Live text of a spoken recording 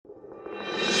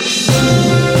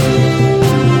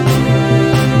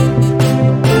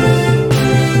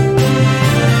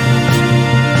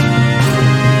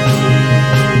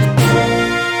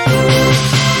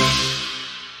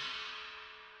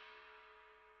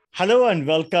Hello and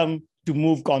welcome to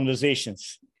Move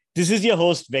Conversations. This is your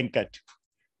host, Venkat.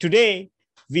 Today,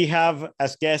 we have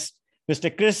as guest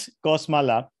Mr. Chris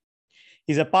Kosmala.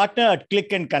 He's a partner at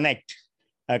Click and Connect,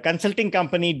 a consulting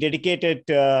company dedicated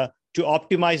to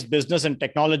optimize business and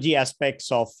technology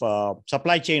aspects of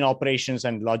supply chain operations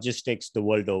and logistics the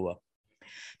world over.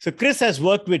 So Chris has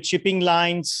worked with shipping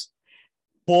lines,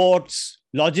 ports,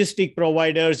 logistic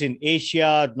providers in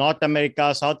Asia, North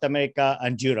America, South America,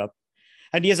 and Europe.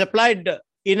 And he has applied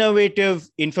innovative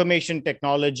information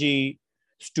technology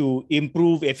to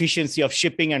improve efficiency of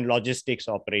shipping and logistics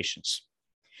operations,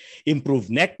 improve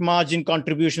net margin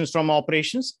contributions from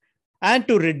operations, and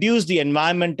to reduce the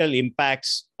environmental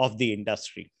impacts of the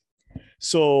industry.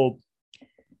 So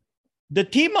the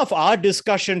theme of our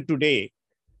discussion today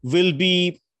will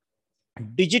be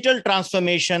digital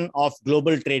transformation of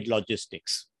global trade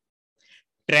logistics,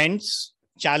 trends,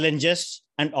 challenges,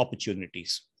 and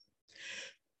opportunities.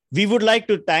 We would like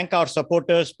to thank our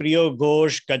supporters, Priyo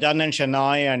Ghosh, Gajanan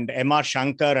Shanoy, and M.R.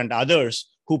 Shankar, and others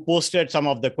who posted some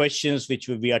of the questions which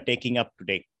we are taking up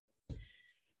today.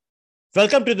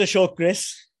 Welcome to the show,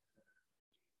 Chris.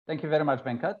 Thank you very much,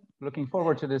 Venkat. Looking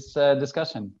forward to this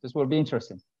discussion. This will be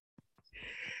interesting.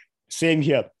 Same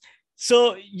here.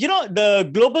 So, the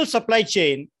global supply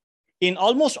chain in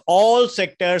almost all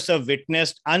sectors have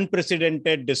witnessed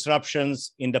unprecedented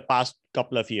disruptions in the past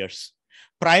couple of years,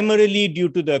 primarily due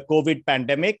to the COVID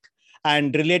pandemic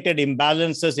and related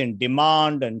imbalances in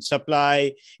demand and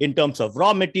supply in terms of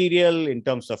raw material, in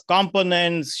terms of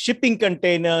components, shipping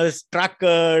containers,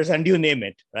 truckers, and you name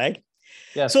it, right?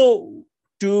 Yes. So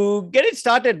to get it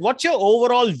started, what's your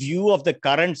overall view of the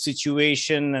current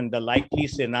situation and the likely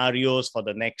scenarios for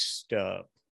the next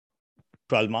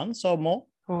 12 months or more?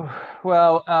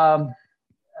 Well,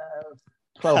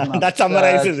 12 months. That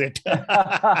summarizes it.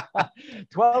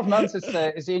 12 months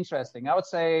is interesting. I would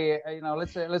say,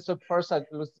 let's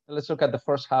look at the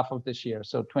first half of this year,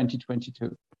 so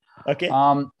 2022. Okay.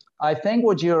 I think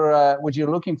what you're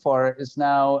looking for is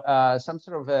now some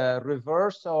sort of a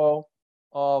reversal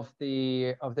of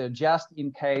the just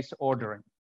in case ordering,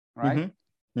 right?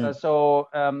 Mm-hmm. So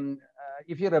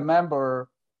if you remember,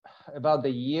 about a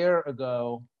year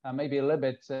ago, maybe a little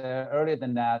bit earlier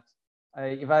than that,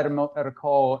 if I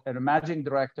recall, a managing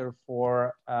director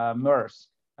for Maersk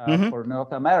for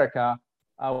North America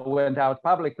went out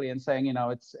publicly and saying,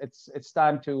 it's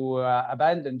time to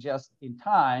abandon just in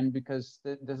time because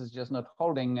this is just not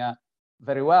holding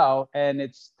very well, and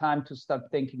it's time to start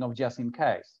thinking of just in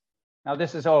case. Now,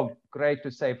 this is all great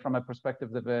to say from a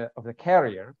perspective of the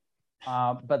carrier,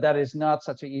 but that is not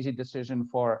such an easy decision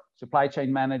for supply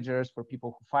chain managers, for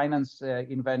people who finance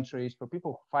inventories, for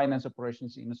people who finance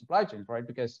operations in the supply chain, right?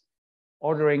 Because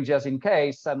ordering just in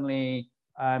case suddenly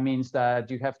means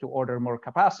that you have to order more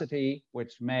capacity,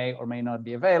 which may or may not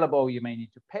be available. You may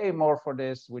need to pay more for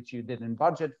this, which you didn't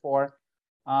budget for.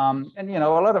 And, a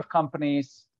lot of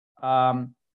companies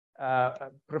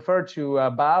prefer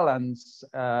to balance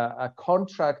a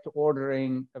contract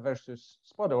ordering versus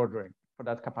spot ordering for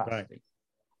that capacity.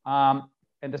 Right.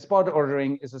 And the spot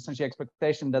ordering is essentially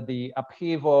expectation that the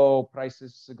upheaval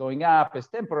prices going up is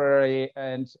temporary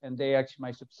and they actually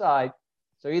might subside.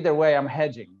 So either way, I'm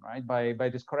hedging, right, by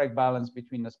this correct balance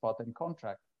between the spot and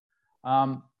contract.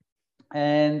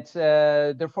 And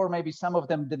therefore, maybe some of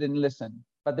them didn't listen,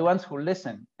 but the ones who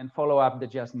listen and follow up the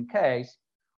just in case,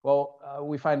 well,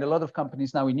 we find a lot of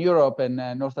companies now in Europe and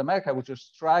North America which are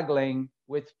struggling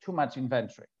with too much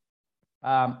inventory.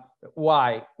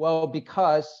 Why? Well,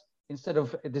 because instead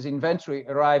of this inventory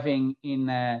arriving in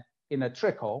a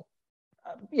trickle,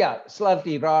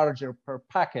 slightly larger per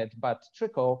packet, but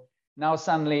trickle, now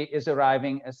suddenly is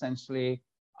arriving essentially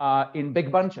in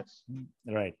big bunches.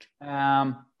 Right.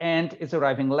 And it's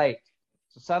arriving late.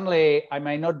 So suddenly I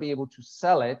might not be able to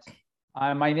sell it.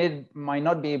 I might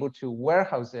not be able to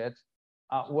warehouse it.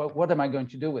 What am I going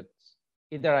to do with this?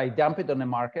 Either I dump it on the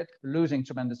market, losing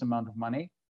tremendous amount of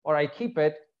money, or I keep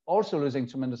it, also losing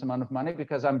tremendous amount of money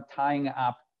because I'm tying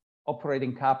up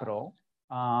operating capital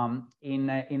in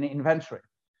inventory.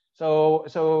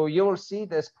 So you will see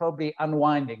this probably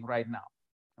unwinding right now.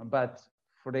 But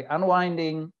for the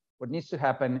unwinding, what needs to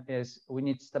happen is we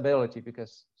need stability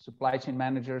because supply chain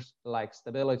managers like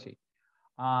stability.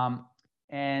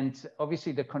 And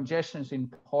obviously the congestions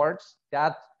in ports,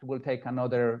 that will take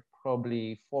another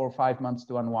probably 4 or 5 months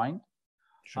to unwind.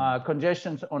 Sure.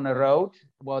 Congestions on the road,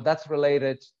 well, that's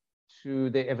related to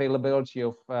the availability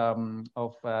of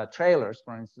trailers,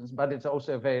 for instance, but it's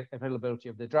also availability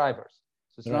of the drivers.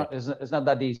 So it's not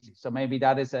that easy. So maybe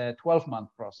that is a 12-month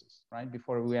process, right,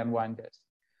 before we unwind this.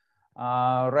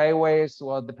 Railways,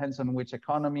 well, it depends on which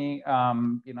economy.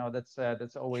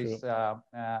 That's always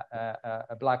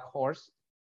a black horse.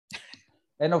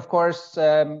 And of course,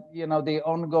 the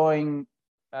ongoing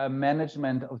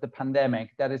management of the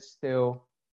pandemic, that is still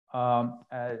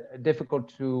difficult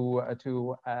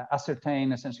to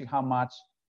ascertain essentially how much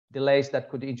delays that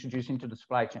could introduce into the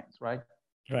supply chains, right?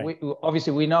 Right.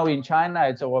 Obviously, we know in China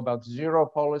it's all about zero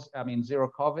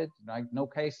COVID, like no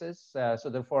cases. So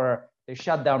therefore, they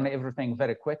shut down everything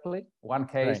very quickly. One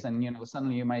case, right. And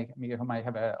suddenly you might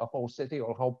have a whole city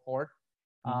or whole port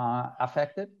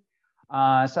affected.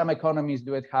 Some economies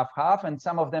do it half-half, and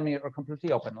some of them are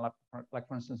completely open, like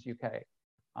for instance UK.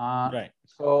 Right.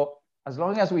 So as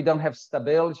long as we don't have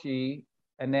stability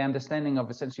and the understanding of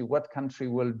essentially what country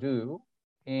will do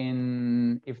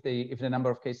if the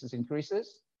number of cases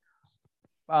increases,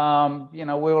 we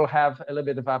will have a little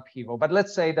bit of upheaval. But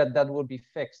let's say that will be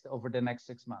fixed over the next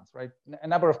 6 months, right? A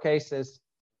number of cases,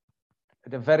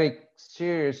 the very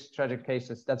serious tragic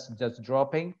cases, that's just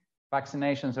dropping.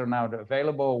 Vaccinations are now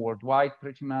available worldwide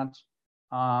pretty much.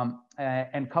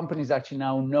 And companies actually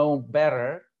now know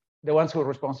better, the ones who are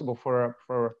responsible for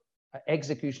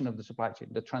execution of the supply chain,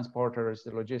 the transporters,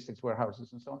 the logistics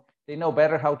warehouses, and so on. They know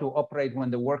better how to operate when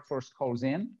the workforce calls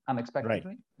in unexpectedly.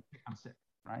 Right. I'm sick,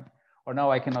 right? Or no,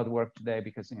 I cannot work today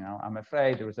because I'm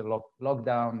afraid there is a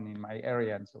lockdown in my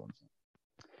area and so on.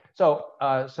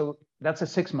 So that's a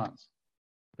 6 months.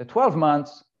 The 12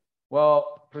 months,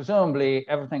 well, presumably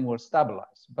everything will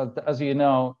stabilize. But as you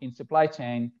know, in supply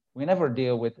chain, we never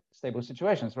deal with stable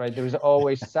situations, right? There is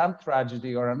always some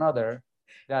tragedy or another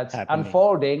that's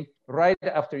unfolding right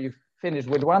after you finish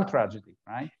with one tragedy,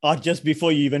 right? Or just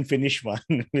before you even finish one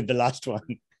with the last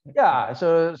one. Yeah.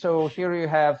 So here you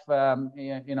have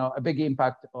a big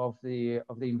impact of the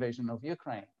invasion of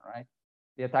Ukraine, right?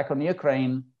 The attack on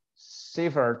Ukraine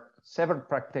severed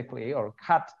practically or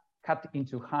cut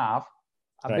into half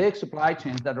a big supply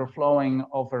chains that are flowing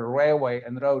over railway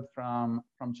and road from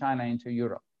China into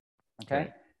Europe.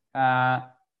 Okay. Right.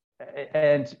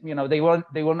 And they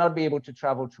will not be able to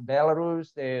travel to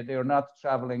Belarus. They are not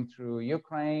traveling through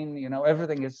Ukraine.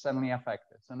 Everything is suddenly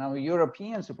affected. So now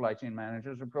European supply chain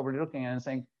managers are probably looking at it and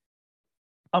saying,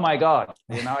 "Oh my God,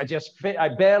 I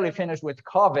barely finished with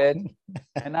COVID,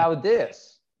 and now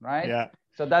this, right?" Yeah.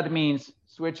 So that means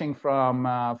switching from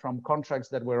contracts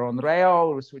that were on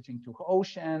rail, switching to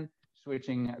ocean,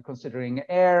 considering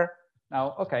air.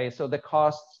 Now, okay, so the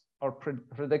costs are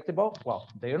predictable? Well,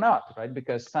 they are not, right?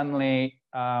 Because suddenly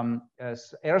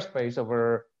airspace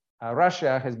over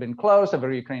Russia has been closed,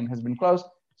 over Ukraine has been closed.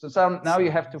 So now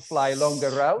you have to fly longer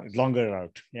routes. Longer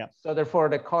route, yeah. So therefore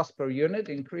the cost per unit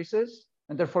increases,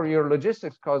 and therefore your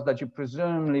logistics cost that you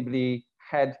presumably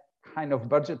had kind of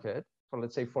budgeted for,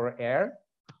 let's say, for air,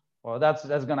 well, that's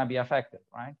going to be affected,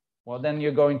 right? Well, then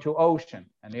you're going to ocean,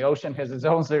 and the ocean has its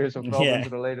own series of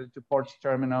problems related to ports,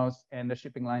 terminals, and the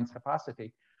shipping lines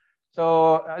capacity.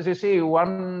 So as you see,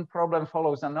 one problem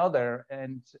follows another,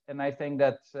 and I think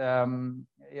that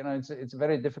it's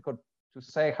very difficult to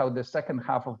say how the second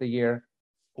half of the year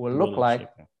will look like.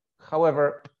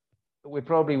 However, we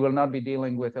probably will not be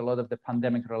dealing with a lot of the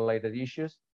pandemic-related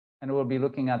issues, and we'll be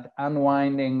looking at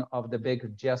unwinding of the big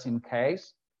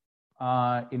just-in-case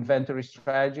inventory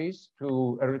strategies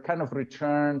to kind of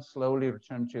slowly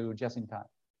return to just-in-time.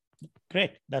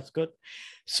 Great, that's good.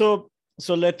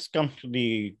 So let's come to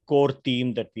the core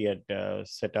theme that we had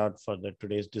set out for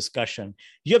today's discussion.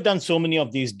 You have done so many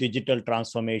of these digital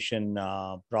transformation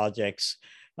projects.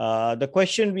 The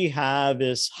question we have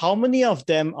is, how many of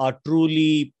them are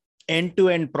truly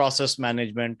end-to-end process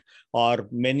management, or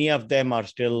many of them are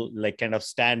still like kind of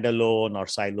standalone or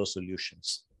silo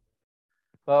solutions?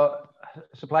 Well,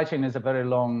 supply chain is a very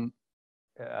long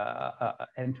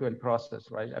end-to-end process,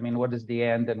 right? I mean, what is the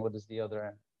end and what is the other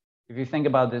end? If you think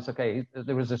about this, okay,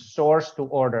 there is a source to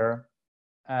order,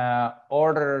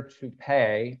 order to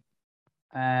pay,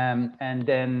 and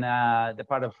then the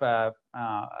part of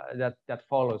that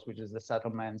follows, which is the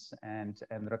settlements and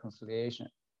reconciliation.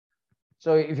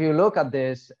 So if you look at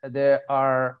this, there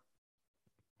are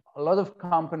a lot of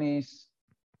companies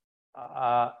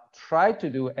try to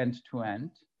do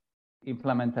end-to-end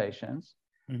implementations.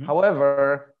 Mm-hmm.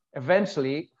 However,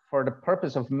 eventually, for the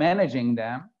purpose of managing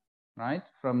them, right,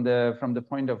 from the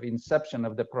point of inception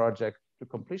of the project to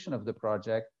completion of the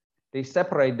project, they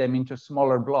separate them into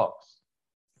smaller blocks.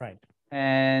 Right.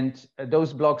 And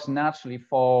those blocks naturally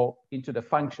fall into the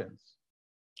functions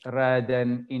rather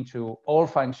than into all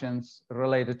functions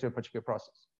related to a particular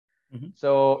process. Mm-hmm.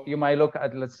 So you might look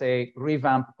at, let's say,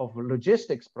 revamp of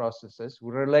logistics processes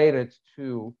related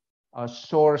to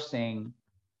sourcing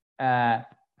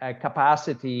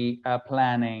capacity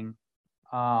planning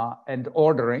and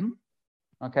ordering,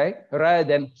 okay, rather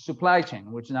than supply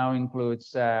chain, which now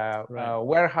includes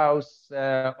warehouse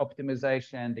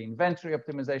optimization, the inventory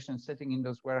optimization, sitting in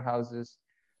those warehouses,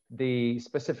 the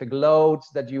specific loads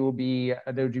that you will be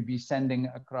sending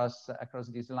across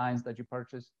these lines that you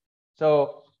purchase.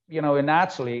 So, you know,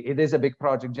 naturally, it is a big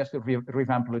project just to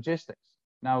revamp logistics.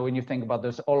 Now, when you think about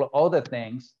those all other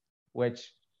things,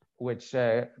 which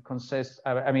consist,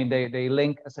 I mean, they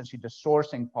link essentially the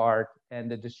sourcing part and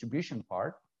the distribution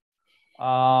part.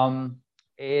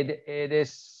 It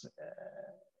is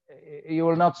you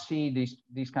will not see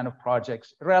these kind of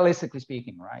projects, realistically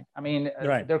speaking, right? I mean,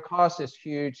 their cost is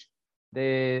huge.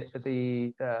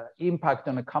 The impact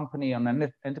on a company, on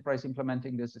an enterprise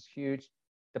implementing this is huge.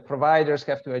 The providers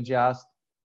have to adjust.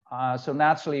 So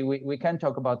naturally, we can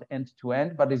talk about end to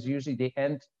end, but it's usually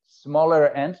the smaller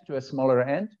end to a smaller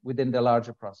end within the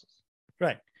larger process.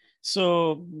 Right.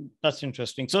 So that's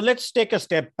interesting. So let's take a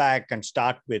step back and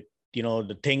start with, you know,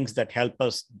 the things that help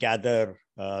us gather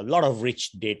a lot of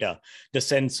rich data, the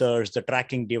sensors, the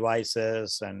tracking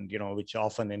devices, and, you know, which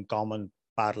often in common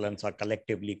parlance are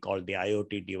collectively called the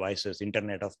IoT devices,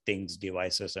 Internet of Things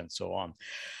devices, and so on.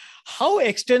 How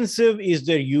extensive is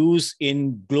their use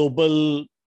in global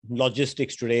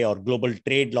logistics today, or global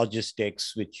trade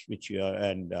logistics, which you are,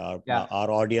 and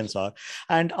our audience are?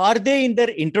 And are they in their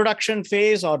introduction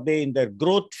phase? Are they in their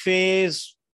growth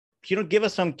phase? You know, give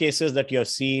us some cases that you've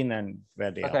seen and where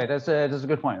they are. Okay, that's a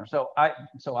good point. So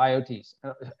IoTs.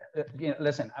 You know,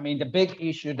 listen, I mean, the big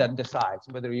issue that decides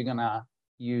whether you're gonna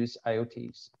use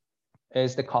IoTs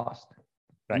is the cost.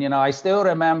 Right. And, you know, I still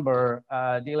remember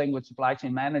dealing with supply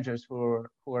chain managers who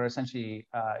are essentially,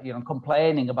 you know,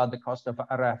 complaining about the cost of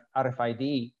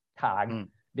RFID tag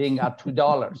being at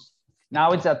 $2.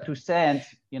 Now it's at 2 cents.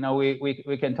 You know,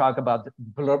 we can talk about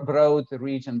broad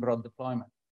reach and broad deployment.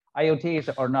 IoTs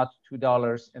are not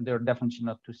 $2, and they're definitely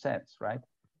not 2 cents, right?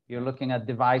 You're looking at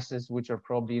devices which are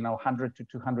probably, you know, $100 to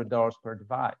 $200 per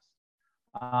device.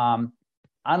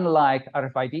 Unlike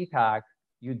RFID tag,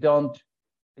 you don't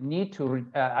need to,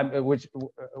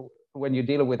 when you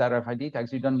deal with RFID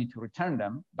tags, you don't need to return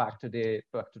them back to the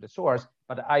source.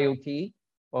 But IoT,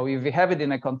 well, if you have it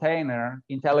in a container,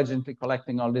 intelligently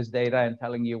collecting all this data and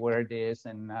telling you where it is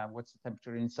and what's the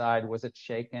temperature inside, was it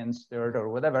shaken, stirred, or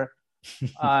whatever,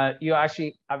 you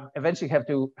actually eventually have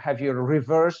to have your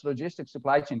reverse logistics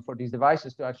supply chain for these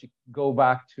devices to actually go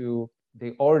back to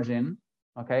the origin,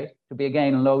 okay, to be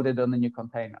again loaded on the new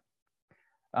container.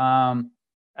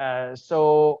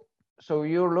 So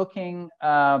you're looking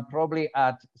probably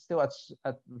still at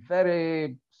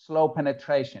very slow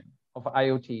penetration of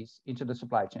IoTs into the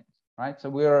supply chains, right? So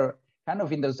we're kind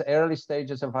of in those early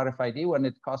stages of RFID when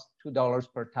it costs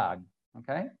 $2 per tag,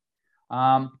 okay?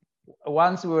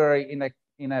 Once we're in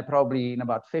probably in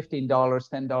about $15,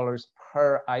 $10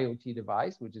 per IoT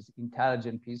device, which is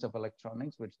intelligent piece of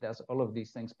electronics, which does all of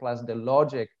these things, plus the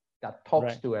logic that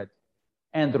talks to it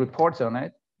and reports on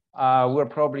it, we're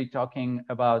probably talking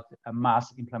about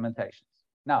mass implementations.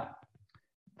 Now,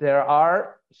 there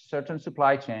are certain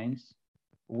supply chains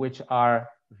which are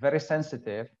very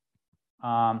sensitive.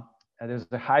 There's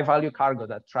the high value cargo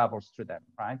that travels through them,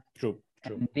 right? True.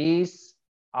 And these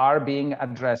are being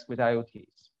addressed with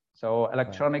IoTs. So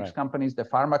electronics companies, the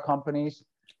pharma companies,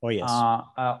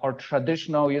 or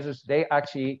traditional users, they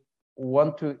actually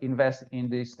want to invest in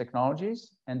these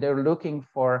technologies, and they're looking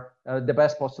for the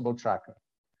best possible tracker.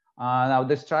 Now,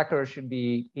 this tracker should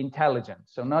be intelligent.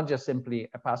 So not just simply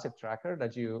a passive tracker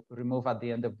that you remove at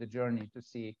the end of the journey to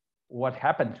see what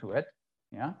happened to it.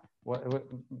 Yeah,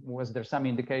 was there some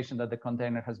indication that the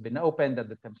container has been opened, that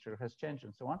the temperature has changed,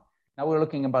 and so on. Now we're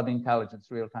looking about the intelligence,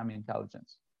 real-time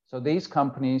intelligence. So these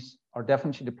companies are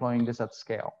definitely deploying this at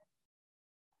scale.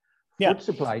 Food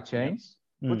supply chains.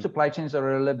 Food supply chains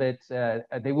are a little bit.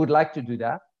 They would like to do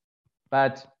that,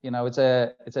 but you know, it's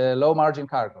a low margin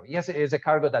cargo. Yes, it is a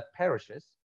cargo that perishes.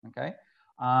 Okay,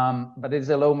 but it's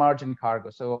a low margin cargo.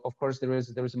 So of course there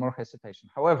is more hesitation.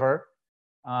 However,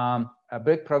 a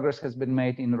big progress has been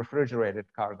made in refrigerated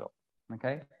cargo.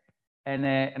 Okay,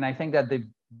 and I think that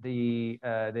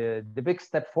the big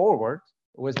step forward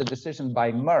was the decision by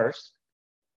Maersk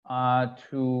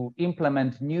to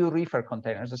implement new reefer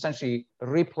containers, essentially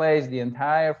replace the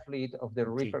entire fleet of the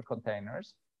reefer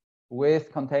containers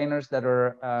with containers that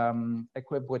are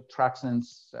equipped with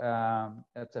Traxon's,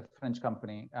 that's a French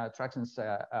company, Traxon's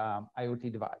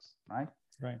IoT device, right?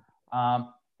 Right.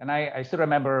 And I still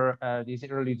remember these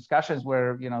early discussions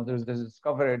where, you know, there's this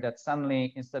discovery that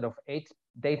suddenly instead of 8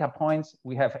 data points,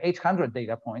 we have 800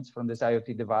 data points from this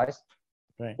IoT device.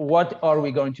 what are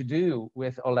we going to do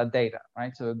with all that data,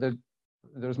 right? So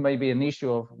there's maybe an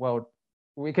issue of, well,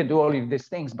 we can do all of these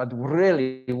things, but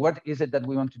really, what is it that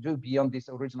we want to do beyond these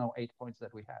original 8 points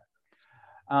that we had?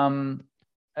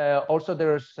 Also,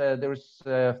 there's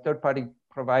third-party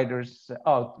providers.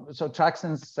 So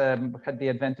Traxens had the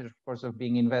advantage, of course, of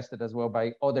being invested as well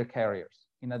by other carriers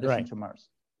in addition to MERS.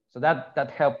 So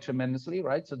that helped tremendously,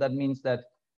 right? So that means that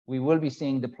we will be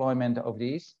seeing deployment of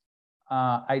these,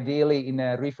 ideally in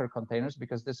reefer containers,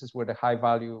 because this is where the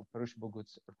high-value perishable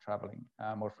goods are traveling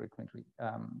more frequently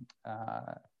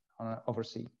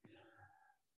overseas.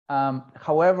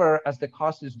 However, as the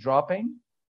cost is dropping,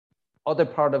 other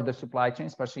part of the supply chain,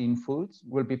 especially in foods,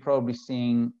 will be probably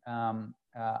seeing a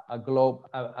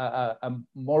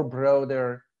more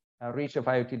broader reach of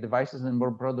IoT devices and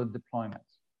more broader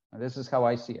deployments. And this is how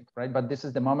I see it, right? But this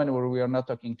is the moment where we are not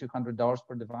talking $200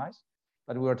 per device,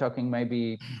 but we are talking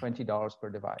maybe $20 per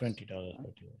device. $20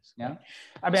 per device. Yeah.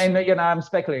 I mean, I'm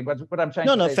speculating, but what I'm trying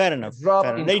to say fair enough.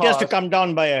 It has to come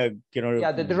down by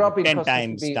the drop in 10 cost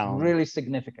times has to be down. really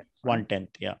significant. Right? 1/10.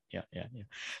 Yeah.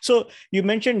 So you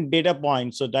mentioned data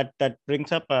points. So that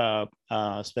brings up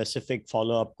a specific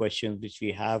follow-up question, which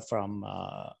we have from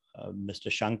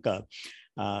Mr. Shankar,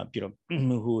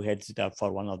 who heads it up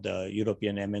for one of the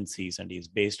European MNCs, and he's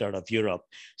based out of Europe.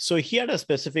 So he had a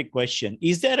specific question.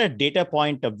 Is there a data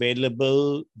point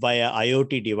available via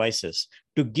IoT devices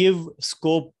to give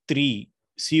scope 3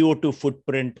 CO2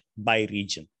 footprint by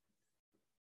region?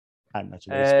 And that's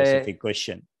a very specific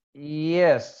question.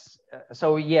 Yes.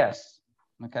 So yes.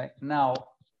 Okay. Now,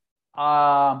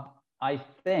 I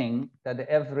think that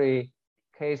every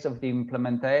case of the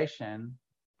implementation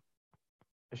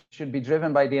should be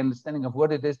driven by the understanding of what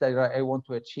it is that I want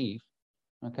to achieve,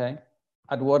 okay,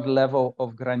 at what level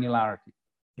of granularity.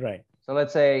 Right. So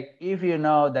let's say if you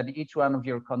know that each one of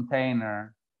your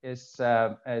container is,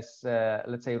 let's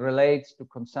say, relates to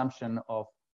consumption of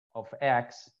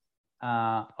X,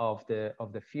 of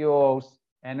the fuels,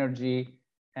 energy,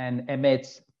 and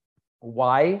emits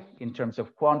Y in terms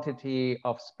of quantity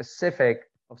of specific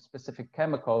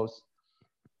chemicals,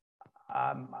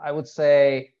 I would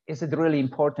say, is it really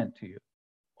important to you,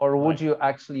 or would you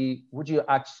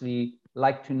actually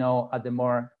like to know at the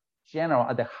more general,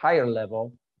 at the higher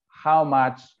level, how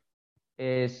much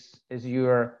is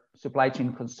your supply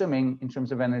chain consuming in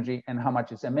terms of energy and how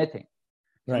much is emitting?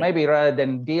 So maybe rather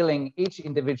than dealing each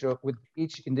individual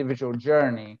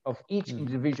journey of each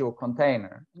individual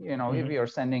container, if you're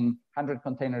sending 100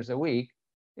 containers a week,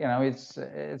 there's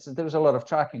a lot of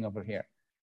tracking over here.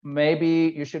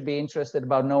 Maybe you should be interested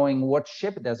about knowing what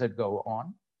ship does it go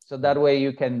on. So that way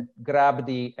you can grab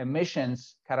the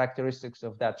emissions characteristics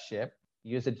of that ship,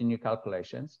 use it in your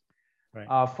calculations.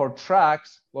 For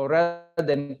trucks, well, rather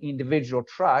than individual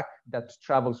truck that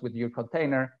travels with your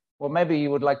container, well, maybe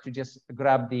you would like to just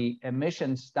grab the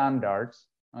emission standards,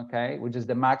 okay, which is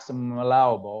the maximum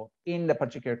allowable in the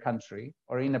particular country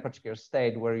or in a particular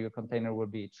state where your container will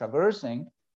be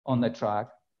traversing on the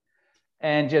truck,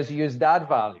 and just use that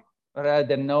value rather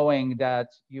than knowing that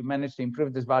you managed to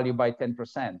improve this value by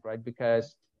 10%, right?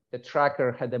 Because the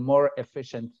tracker had a more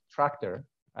efficient tractor,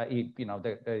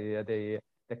 the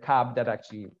cab that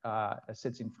actually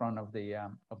sits in front of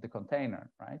the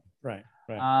container, right? Right.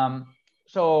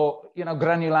 So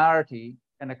granularity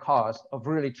and the cost of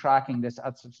really tracking this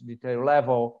at such a detailed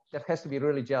level, that has to be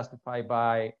really justified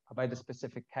by the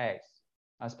specific case,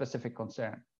 a specific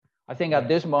concern. I think at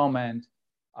this moment,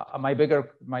 my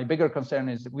bigger concern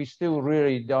is we still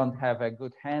really don't have a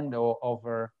good handle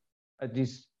over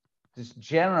this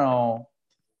general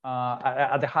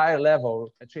at the higher level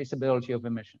traceability of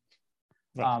emissions.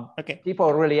 People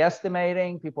are really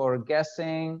estimating, people are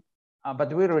guessing,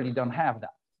 but we really don't have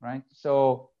that, right?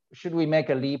 So should we make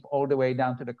a leap all the way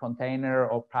down to the container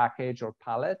or package or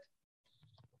pallet?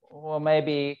 Well,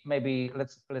 maybe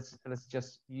let's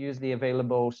just use the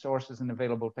available sources and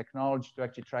available technology to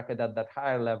actually track it at that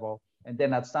higher level. And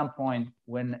then at some point,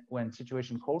 when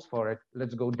situation calls for it,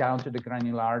 let's go down to the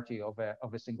granularity of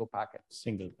a single package.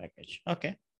 Single package.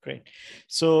 Okay, great.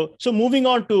 So moving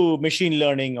on to machine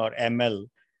learning or ML,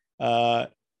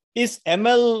 is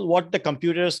ML what the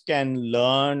computers can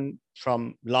learn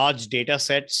from large data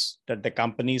sets that the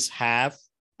companies have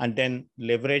and then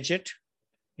leverage it?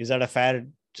 Is that a fair,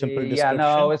 simple description?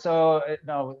 Yeah,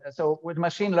 no. So with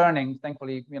machine learning,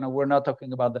 thankfully, we're not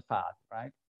talking about the fad,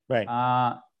 right? Right.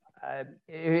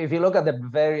 If you look at the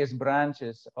various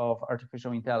branches of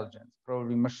artificial intelligence,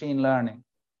 probably machine learning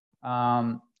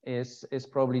is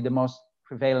probably the most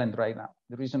prevalent right now.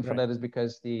 The reason for that is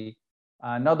because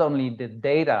not only the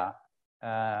data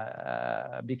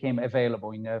became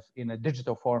available in a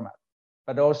digital format,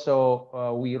 but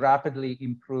also we rapidly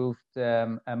improved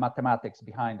mathematics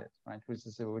behind it, right? Which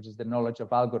is the knowledge of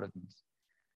algorithms.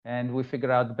 And we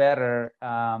figured out better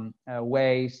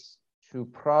ways to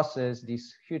process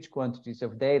these huge quantities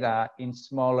of data in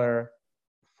smaller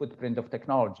footprint of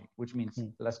technology, which means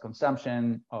less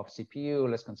consumption of CPU,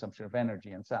 less consumption of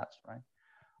energy and such, right?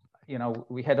 You know,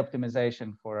 we had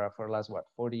optimization for last, what,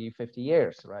 40, 50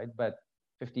 years, right? But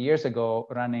 50 years ago,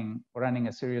 running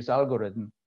a serious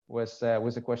algorithm was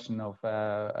a question of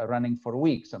running for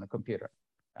weeks on a computer.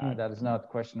 That is not a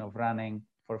question of running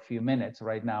for a few minutes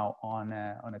right now on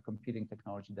a computing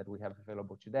technology that we have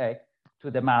available today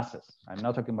to the masses. I'm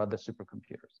not talking about the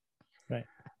supercomputers. Right.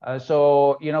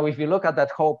 So, you know, if you look at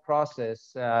that whole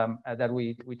process that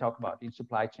we talk about in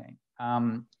supply chain,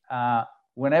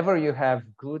 whenever you have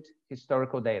good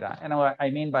historical data, and what I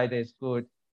mean by this good,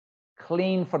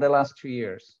 clean for the last 2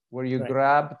 years, where you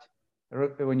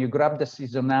when you grab the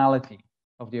seasonality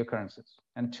of the occurrences,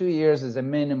 and 2 years is a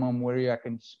minimum where you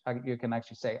can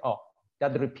actually say, oh,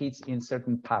 that repeats in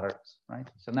certain patterns, right?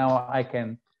 So now I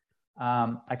can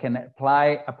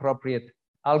apply appropriate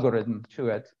algorithm to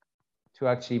it to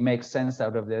actually make sense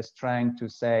out of this, trying to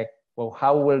say, well,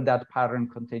 how will that pattern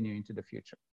continue into the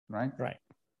future, right? Right.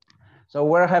 So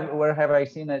where have I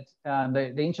seen it?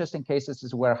 The interesting cases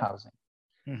is warehousing.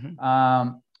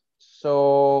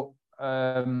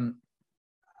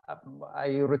 I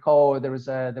recall there was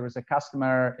a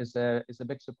customer is a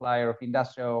big supplier of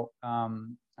industrial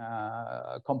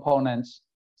components.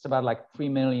 It's about like 3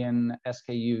 million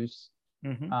SKUs,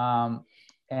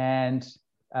 and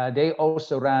they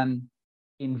also run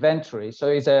inventory. So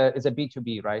it's a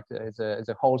B2B, right? It's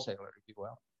a wholesaler, if you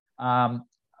will.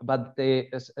 But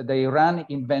they run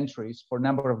inventories for a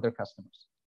number of their customers.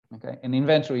 Okay, and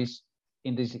inventories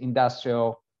in this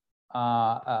industrial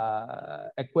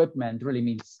equipment really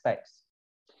means space.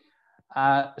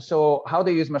 So how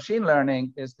they use machine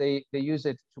learning is they use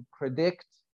it to predict,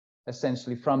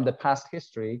 essentially from the past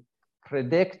history,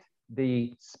 predict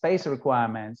the space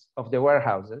requirements of the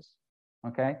warehouses,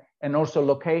 okay, and also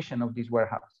location of these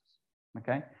warehouses,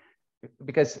 okay,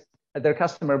 because their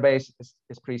customer base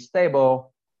is pretty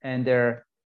stable, and their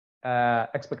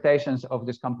expectations of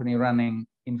this company running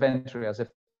inventory as a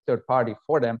third party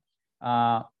for them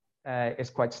is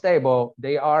quite stable.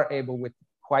 They are able, with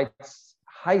quite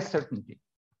high certainty,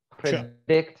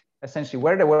 predict essentially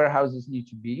where the warehouses need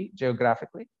to be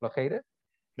geographically located,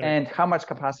 and how much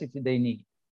capacity they need.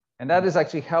 And that is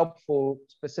actually helpful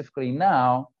specifically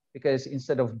now, because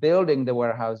instead of building the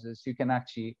warehouses, you can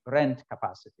actually rent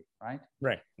capacity, right?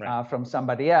 From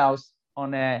somebody else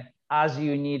on a as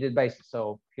you needed basis.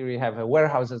 So here you have a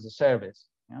warehouse as a service,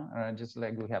 just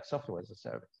like we have software as a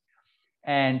service.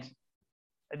 And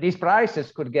these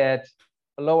prices could get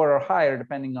lower or higher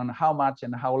depending on how much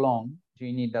and how long do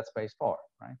you need that space for,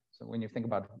 right? So when you think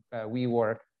about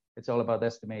WeWork, it's all about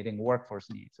estimating workforce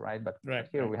needs, right? But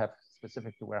here we have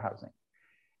specific to warehousing.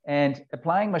 And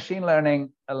applying machine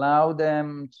learning allow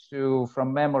them to,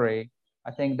 from memory,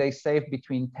 I think they save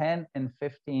between 10 and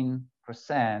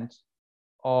 15%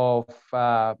 of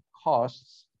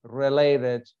costs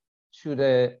related to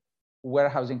the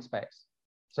warehousing space.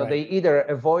 So they either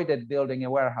avoided building a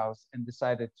warehouse and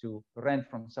decided to rent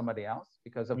from somebody else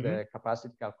because of the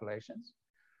capacity calculations,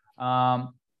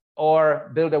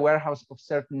 or build a warehouse of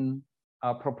certain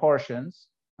proportions,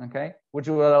 okay, which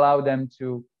will allow them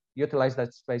to utilize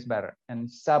that space better and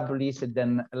sublease it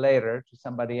then later to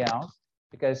somebody else,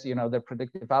 because, you know, the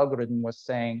predictive algorithm was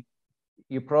saying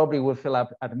you probably will fill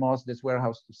up at most this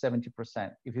warehouse to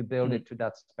 70% if you build it to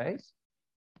that space.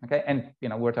 Okay, and you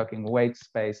know, we're talking weight,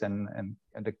 space, and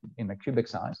in a cubic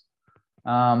size,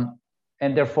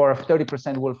 and therefore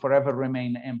 30% will forever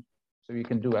remain empty. So you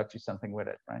can do actually something with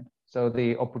it, right? So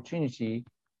the opportunity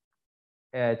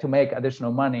to make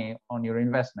additional money on your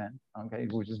investment, okay,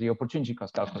 which is the opportunity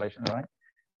cost calculation, right?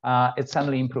 It's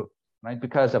suddenly improved, right?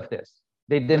 Because of this,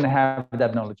 they didn't have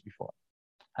that knowledge before.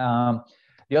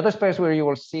 The other space where you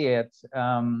will see it,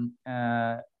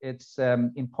 it's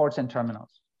in ports and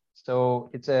terminals. So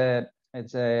it's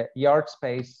a yard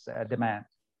space demand.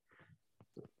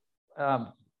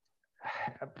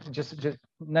 Just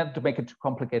not to make it too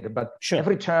complicated, but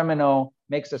every terminal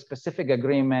makes a specific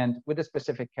agreement with a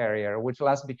specific carrier, which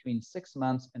lasts between 6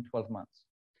 months and 12 months.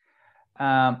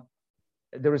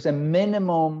 There is a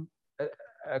minimum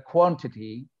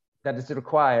quantity that is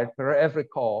required per every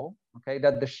call, okay,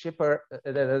 that the shipper,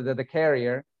 the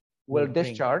carrier will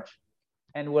discharge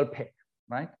and will pick,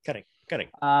 right? Correct.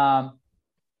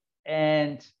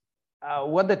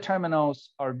 What the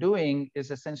terminals are doing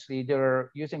is essentially they're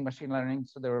using machine learning.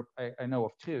 So I know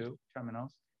of 2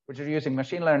 terminals which are using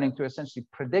machine learning to essentially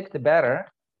predict better,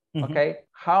 Mm-hmm. okay,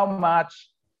 how much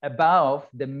above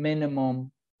the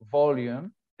minimum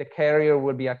volume the carrier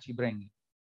will be actually bringing.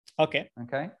 Okay.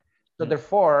 Okay. So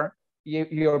therefore,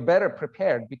 you're better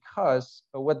prepared, because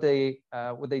what they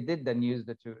did then use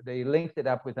they linked it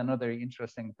up with another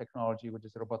interesting technology, which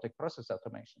is robotic process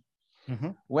automation.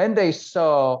 Mm-hmm. When they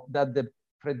saw that the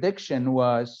prediction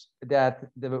was that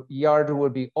the yard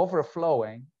would be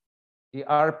overflowing, the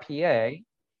RPA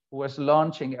was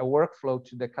launching a workflow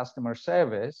to the customer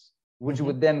service, which Mm-hmm.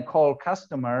 would then call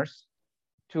customers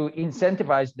to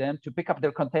incentivize them to pick up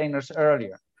their containers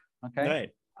earlier. Okay.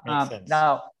 Right. Makes sense.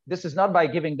 Now, this is not by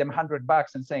giving them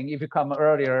 $100 and saying, if you come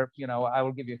earlier, I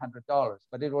will give you $100.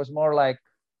 But it was more like,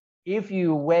 if you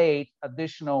wait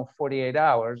additional 48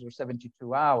 hours or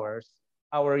 72 hours,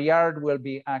 our yard will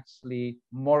be actually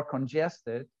more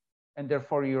congested. And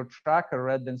therefore, your tracker,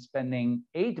 rather than spending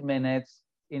 8 minutes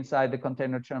inside the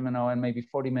container terminal and maybe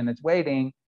 40 minutes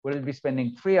waiting, will be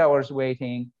spending 3 hours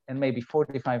waiting and maybe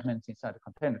 45 minutes inside the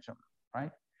container terminal,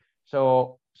 right?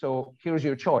 So here's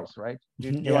your choice, right? Do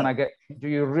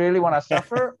you really want to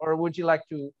suffer, or would you like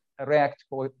to react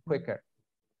quicker?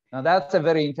 Now that's a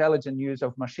very intelligent use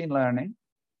of machine learning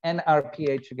and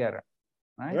RPA together,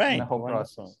 right? Right. In the whole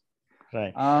Wonderful. process.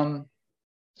 Right.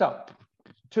 So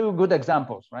two good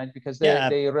examples, right? Because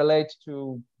they relate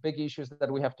to big issues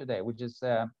that we have today, which is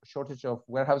a shortage of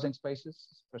warehousing spaces,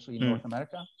 especially in North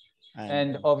America,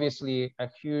 and obviously a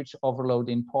huge overload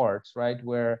in ports, right?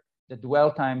 Where the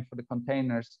dwell time for the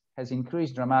containers has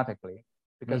increased dramatically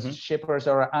because shippers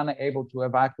are unable to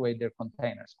evacuate their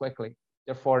containers quickly,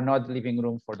 therefore not leaving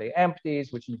room for the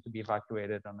empties, which need to be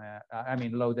evacuated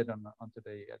loaded onto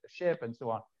the ship and so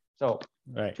on. So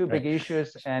two big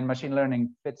issues, and machine learning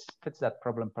fits that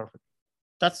problem perfectly.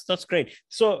 That's great.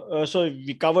 So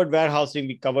we covered warehousing,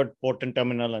 we covered port and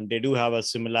terminal, and they do have a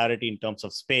similarity in terms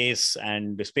of space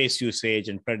and the space usage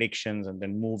and predictions, and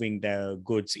then moving the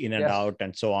goods in and out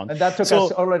and so on. And that took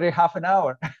us already half an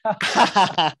hour.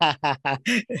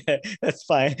 That's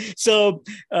fine. So,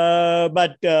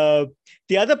 but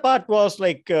the other part was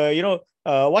like,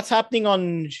 what's happening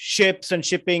on ships and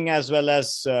shipping, as well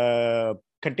as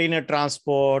container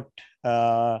transport.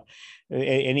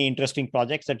 Any interesting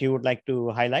projects that you would like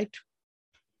to highlight?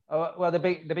 Well, the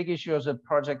big issues of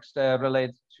projects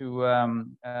relate to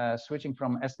switching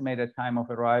from estimated time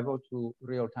of arrival to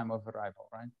real time of arrival,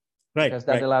 right? Right. Because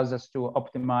that allows us to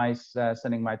optimize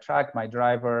sending my truck, my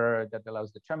driver. That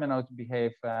allows the terminal to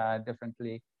behave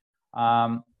differently.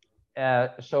 So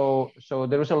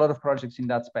there is a lot of projects in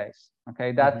that space.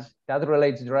 Okay, that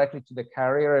relates directly to the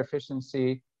carrier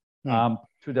efficiency,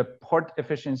 to the port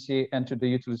efficiency, and to the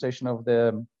utilization of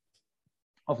the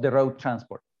road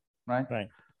transport, right? Right.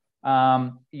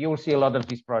 You will see a lot of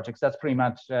these projects. That's pretty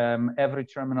much every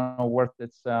terminal worth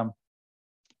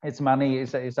its money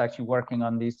is actually working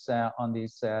on this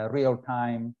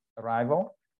real-time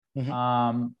arrival.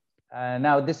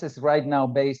 Now this is right now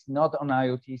based not on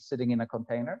IoT sitting in a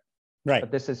container, right?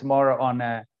 But this is more on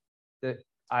the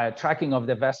tracking of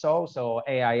the vessel, so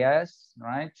AIS,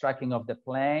 right? Tracking of the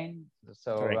plane,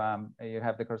 so you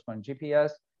have the corresponding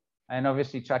GPS, and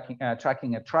obviously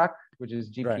tracking a truck, which is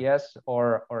GPS,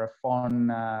 or a phone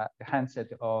handset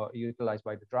utilized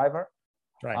by the driver.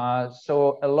 Right.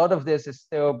 So a lot of this is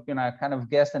still kind of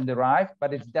guessed and derived,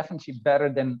 but it's definitely better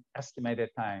than estimated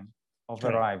time of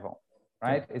arrival,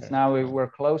 right? It's now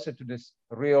we're closer to this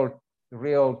real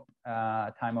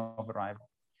time of arrival.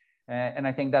 And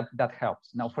I think that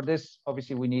helps. Now, for this,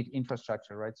 obviously, we need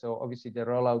infrastructure, right? So obviously, the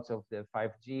rollouts of the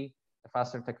 5G, the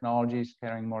faster technologies,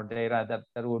 carrying more data,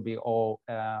 that will be all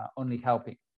only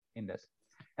helping in this.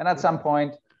 And at some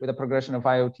point, with the progression of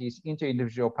IoTs into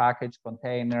individual package,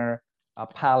 container,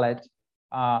 pallet,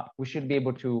 we should be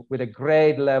able to, with a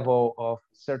great level of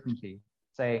certainty,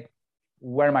 say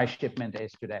where my shipment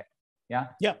is today.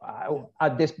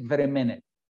 At this very minute.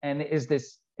 And is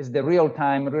the real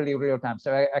time really real time?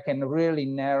 So I can really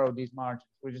narrow these margins,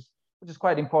 which is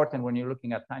quite important when you're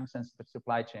looking at time sensitive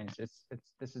supply chains.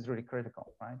 This is really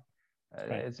critical, right?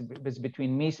 It's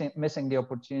between missing the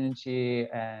opportunity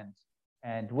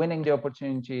and winning the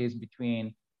opportunities,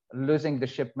 between losing the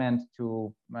shipment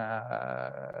to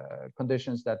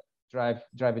conditions that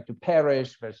drive it to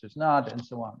perish versus not, and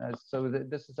so on. So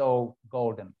this is all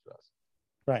golden to us.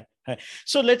 Right.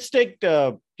 So let's take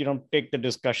the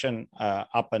discussion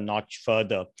up a notch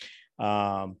further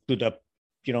to the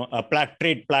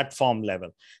trade platform level.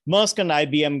 Maersk and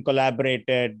IBM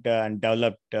collaborated and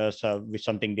developed with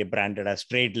something they branded as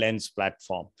TradeLens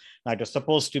platform. Now, it was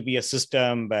supposed to be a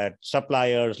system where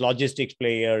suppliers, logistics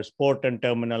players, port and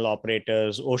terminal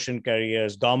operators, ocean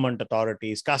carriers, government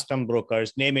authorities, custom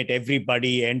brokers, name it,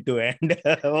 everybody end to end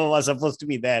was supposed to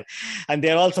be there. And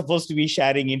they're all supposed to be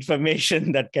sharing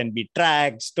information that can be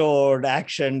tracked, stored,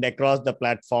 actioned across the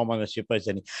platform on the shipper's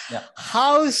journey. Yeah.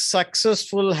 How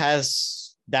successful has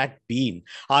that been?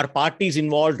 Are parties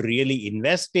involved really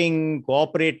investing,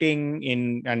 cooperating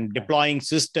in and deploying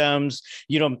systems?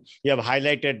 You have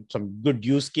highlighted some good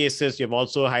use cases. You've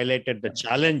also highlighted the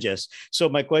challenges. So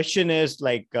my question is,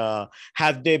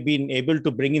 have they been able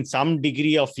to bring in some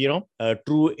degree of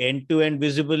true end-to-end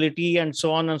visibility and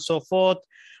so on and so forth?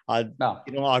 Are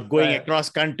going across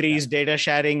countries, data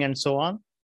sharing and so on?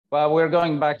 Well, we're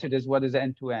going back to this. What is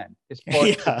end-to-end? It's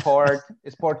port to port.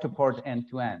 It's port to port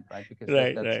end-to-end, right? Because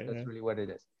that's really what it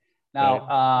is.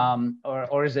 Now,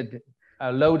 or is it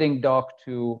a loading dock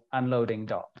to unloading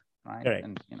dock, right? Right.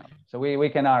 And so we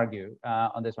can argue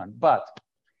on this one, but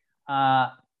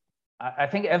I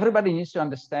think everybody needs to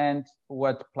understand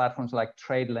what platforms like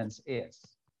TradeLens is.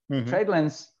 Mm-hmm.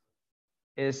 TradeLens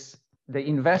is the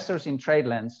investors in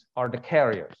TradeLens are the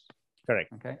carriers.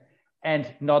 Correct. Okay.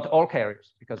 And not all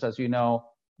carriers, because as you know,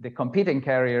 the competing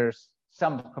carriers,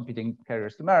 some competing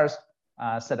carriers to Maersk,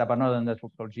 set up another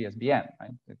network called GSBN,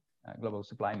 right? The Global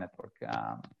Supply Network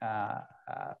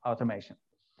Automation.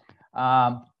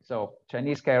 So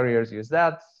Chinese carriers use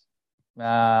that.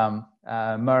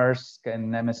 Maersk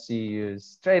and MSC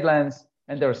use TradeLens,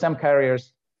 and there are some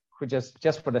carriers who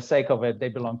just for the sake of it, they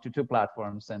belong to two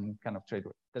platforms and kind of trade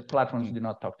with. The platforms do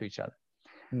not talk to each other.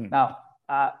 Now,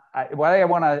 why I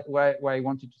wanted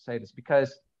to say this,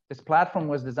 because this platform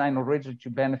was designed originally to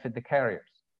benefit the carriers,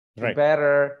 to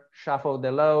better shuffle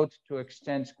the load, to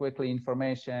exchange quickly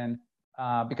information,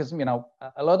 because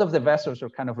a lot of the vessels are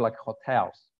kind of like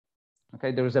hotels.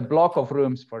 Okay, there is a block of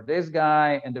rooms for this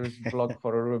guy, and there is a block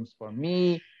for rooms for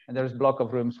me, and there's a block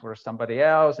of rooms for somebody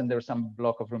else, and there's some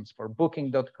block of rooms for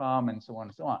Booking.com, and so on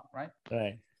and so on, right?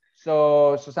 Right.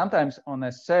 So sometimes on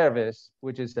a service,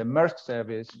 which is the Maersk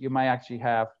service, you might actually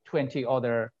have 20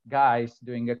 other guys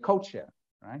doing a code share,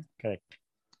 right? Correct.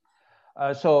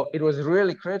 So it was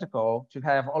really critical to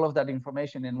have all of that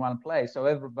information in one place, so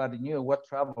everybody knew what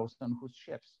travels on whose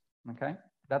ships. Okay,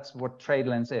 that's what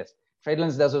TradeLens is.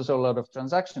 TradeLens does also a lot of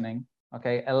transactioning,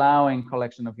 okay, allowing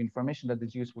collection of information that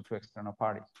is useful to external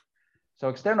parties. So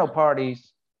external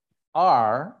parties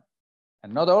are,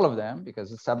 and not all of them,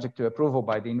 because it's subject to approval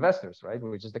by the investors, right,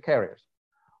 which is the carriers,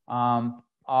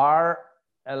 are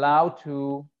allowed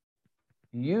to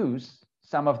use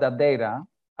some of that data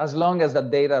as long as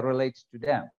that data relates to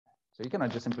them. So you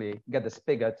cannot just simply get the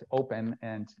spigot open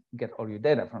and get all your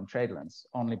data from TradeLens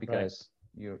only because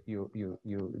you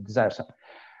desire some.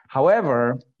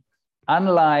 However,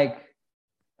 unlike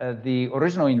the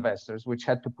original investors, which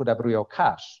had to put up real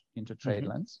cash into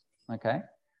TradeLens, okay,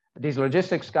 these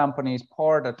logistics companies,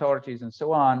 port authorities, and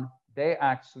so on, they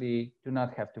actually do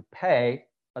not have to pay,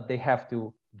 but they have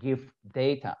to give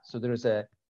data. So there's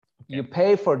you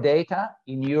pay for data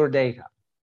in your data.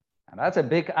 And that's a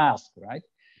big ask, right?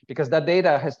 Because that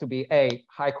data has to be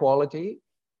high quality,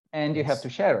 and you have to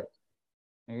share it.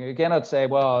 You cannot say,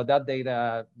 well, that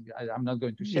data, I'm not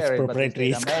going to share it, but this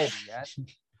data maybe, yes.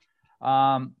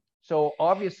 So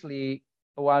obviously,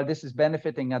 while this is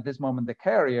benefiting at this moment the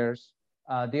carriers,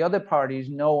 the other parties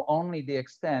know only the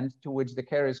extent to which the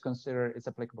carriers consider it's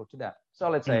applicable to them. So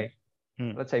let's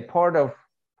say, port of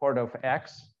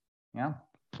X,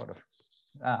 port of,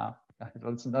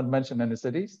 let's not mention any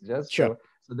cities, just so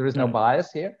there is no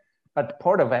bias here. But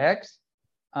port of X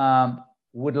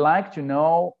would like to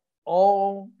know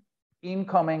all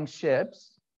incoming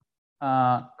ships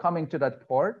coming to that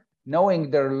port,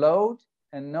 knowing their load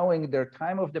and knowing their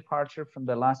time of departure from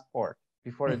the last port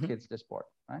before it hits this port,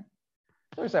 right?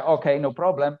 So we say, okay, no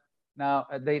problem. Now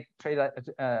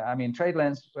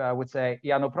TradeLens would say,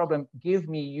 yeah, no problem. Give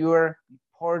me your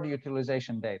port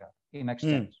utilization data in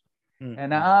exchange.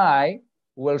 And I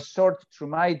will sort through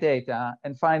my data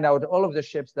and find out all of the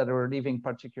ships that are leaving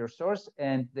particular source,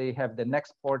 and they have the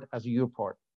next port as your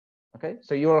port. Okay,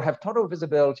 so you will have total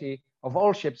visibility of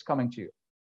all ships coming to you.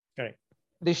 Okay.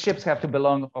 These ships have to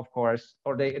belong, of course,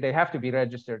 or they have to be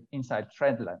registered inside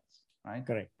TradeLens, right?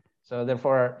 Correct. So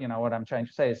therefore, what I'm trying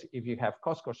to say is, if you have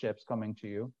Costco ships coming to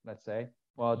you, let's say,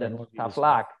 well, then tough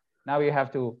luck. Now you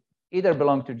have to either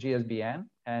belong to GSBN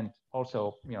and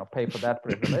also, pay for that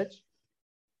privilege,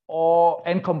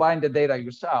 and combine the data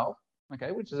yourself,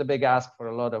 okay, which is a big ask for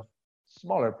a lot of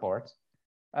smaller ports,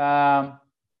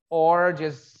 or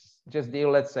just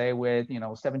deal, let's say, with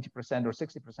 70% or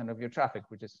 60% of your traffic,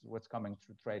 which is what's coming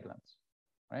through TradeLens,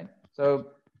 right?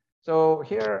 So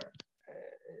here,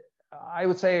 I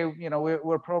would say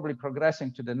we're probably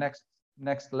progressing to the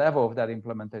next level of that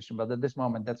implementation, but at this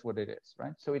moment, that's what it is,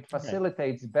 right? So it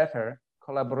facilitates better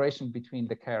collaboration between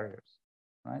the carriers,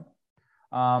 right?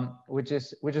 Which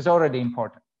is already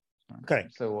important. Right? Okay.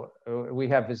 So we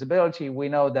have visibility. We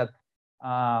know that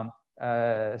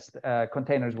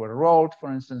containers were rolled,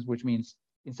 for instance, which means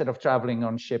instead of traveling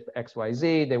on ship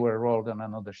XYZ, they were rolled on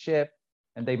another ship,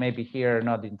 and they may be here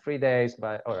not in 3 days,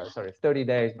 but 30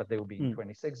 days, but they will be in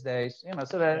 26 days.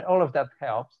 So that all of that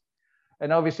helps,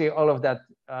 and obviously all of that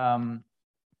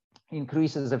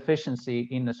increases efficiency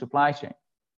in the supply chain.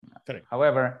 Correct.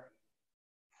 However,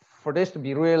 for this to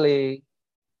be really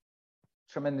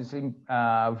tremendously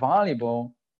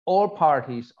valuable, all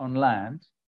parties on land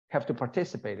have to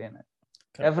participate in it.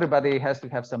 Okay. Everybody has to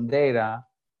have some data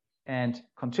and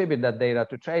contribute that data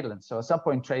to TradeLens. So at some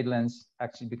point, TradeLens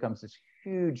actually becomes this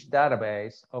huge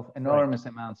database of enormous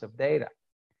amounts of data.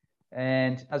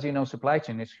 And as you know, supply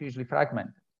chain is hugely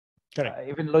fragmented.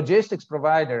 Even logistics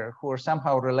provider who are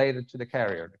somehow related to the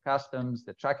carrier, the customs,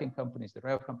 the trucking companies, the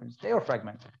rail companies, they are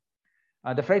fragmented.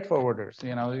 The freight forwarders,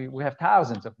 we have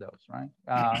thousands of those, right?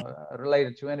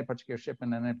 Related to any particular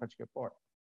shipment and any particular port.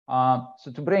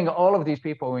 So to bring all of these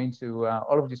people into,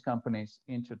 all of these companies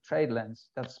into TradeLens,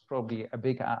 that's probably a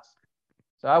big ask.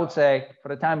 So I would say for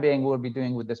the time being, we'll be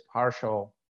doing with this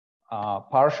partial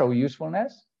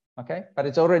usefulness, okay? But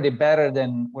it's already better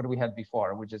than what we had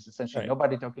before, which is essentially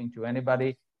nobody talking to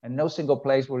anybody and no single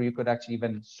place where you could actually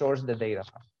even source the data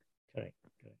from.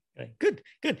 Good.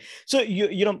 So a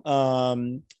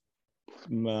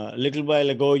little while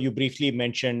ago, you briefly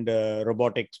mentioned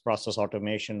robotics process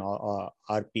automation or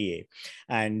RPA,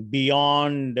 and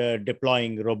beyond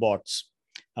deploying robots,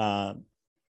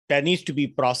 there needs to be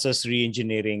process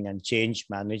reengineering and change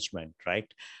management,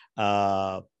 right?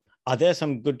 Are there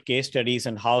some good case studies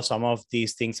on how some of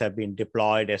these things have been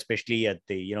deployed, especially at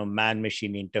the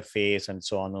man-machine interface and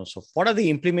so on and so forth? What are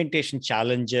the implementation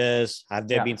challenges? Have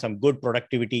there been some good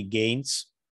productivity gains?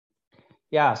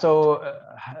 Yeah, so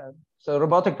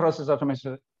robotic process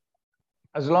automation,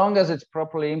 as long as it's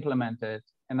properly implemented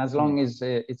and as long as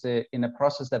it's in a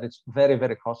process that it's very,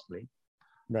 very costly,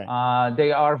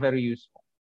 they are very useful.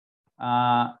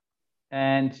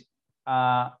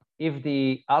 If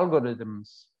the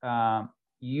algorithms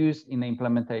used in the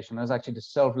implementation as actually the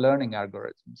self-learning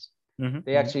algorithms,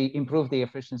 they actually improve the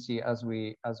efficiency as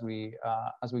we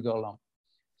go along.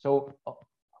 So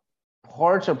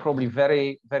ports are probably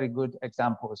very, very good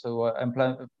examples. So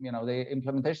the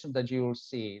implementation that you will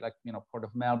see, like Port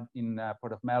of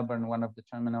Melbourne, one of the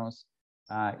terminals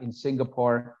in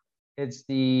Singapore, it's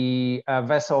the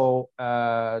vessel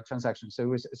transaction.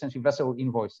 So it's essentially vessel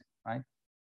invoicing, right?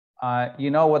 You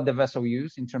know what the vessel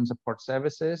used in terms of port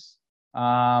services,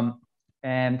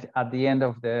 and at the end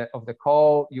of the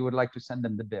call, you would like to send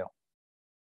them the bill.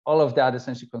 All of that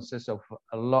essentially consists of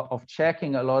a lot of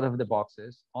checking a lot of the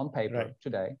boxes on paper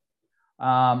today,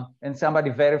 and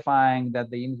somebody verifying that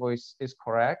the invoice is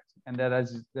correct and that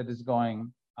is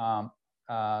going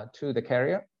to the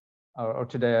carrier or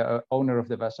to the owner of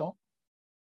the vessel.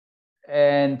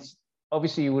 And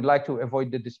obviously, you would like to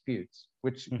avoid the disputes,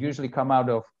 which usually come out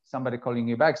of somebody calling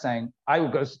you back saying, I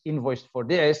was invoiced for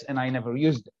this and I never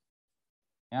used it.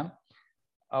 Yeah.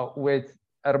 With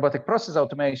robotic process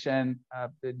automation,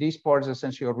 these ports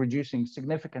essentially are reducing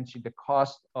significantly the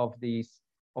cost of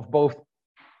both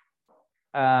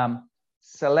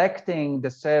selecting the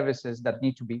services that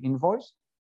need to be invoiced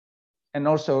and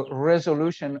also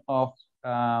resolution of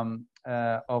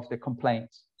the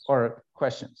complaints or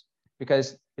questions,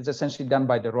 because it's essentially done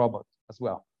by the robot as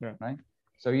well, right?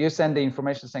 So you send the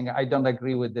information saying, I don't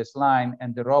agree with this line,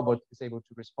 and the robot is able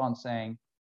to respond saying,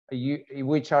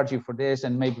 we charge you for this,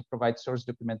 and maybe provide source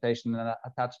documentation and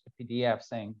attach the PDF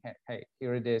saying, hey,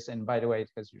 here it is, and by the way,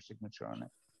 it has your signature on it.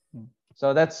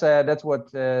 So that's what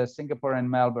Singapore and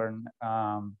Melbourne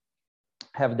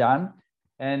have done.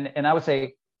 And I would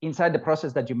say inside the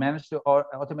process that you manage to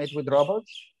automate with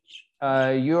robots,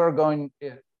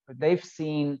 they've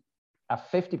seen a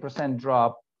 50%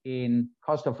 drop in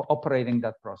cost of operating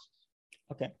that process.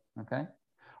 Okay.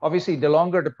 Obviously, the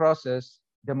longer the process,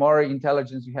 the more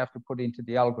intelligence you have to put into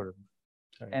the algorithm.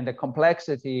 And the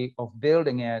complexity of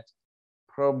building it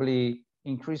probably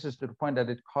increases to the point that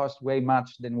it costs way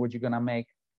much than what you're going to make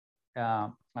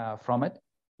from it.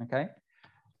 Okay.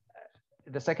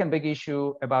 The second big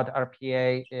issue about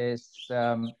RPA is,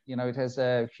 it has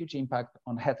a huge impact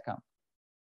on headcount.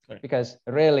 Because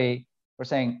really, we're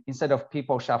saying instead of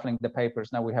people shuffling the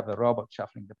papers, now we have a robot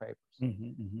shuffling the papers.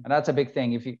 And that's a big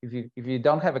thing. If you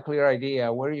don't have a clear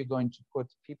idea where you're going to put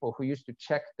people who used to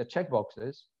check the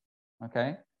checkboxes,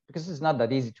 okay, because it's not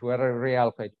that easy to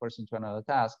reallocate person to another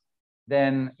task,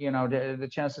 then the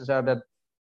chances are that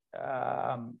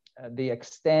the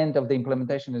extent of the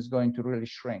implementation is going to really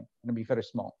shrink and be very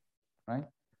small, right?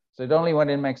 So it only when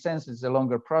it makes sense is the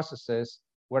longer processes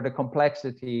where the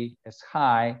complexity is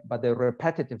high, but the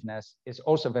repetitiveness is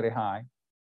also very high,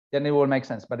 then it will make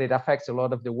sense. But it affects a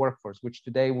lot of the workforce, which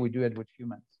today we do it with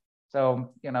humans.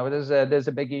 So there's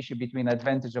a big issue between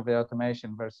advantage of the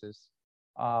automation versus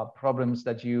problems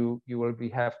that you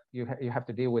have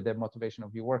to deal with the motivation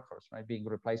of your workforce, right? Being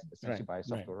replaced essentially by a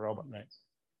software robot. Right.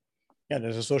 Yeah,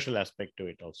 there's a social aspect to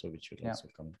it also, which will also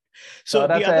come. So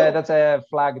that's a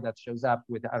flag that shows up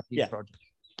with the RPA project.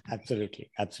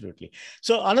 Absolutely.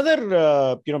 So another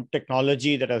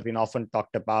technology that has been often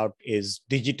talked about is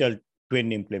digital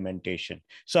twin implementation.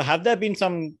 So have there been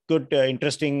some good,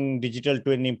 interesting digital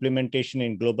twin implementation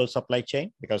in global supply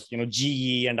chain? Because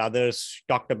GE and others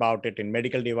talked about it in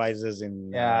medical devices,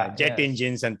 in jet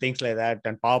engines and things like that,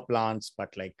 and power plants.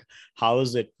 But how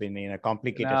has it been in a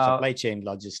complicated supply chain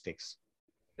logistics?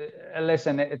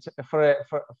 Listen, it's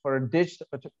for digital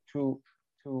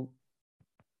to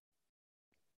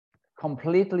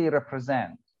completely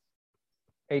represent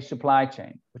a supply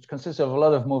chain, which consists of a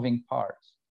lot of moving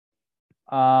parts,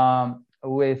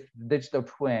 with digital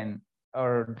twin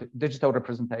or digital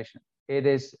representation. It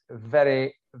is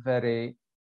very, very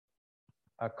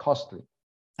costly.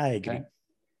 I agree. Okay?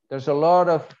 There's a lot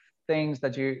of things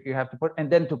that you have to put, and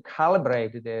then to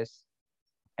calibrate this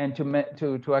and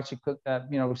to actually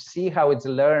see how it's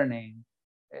learning,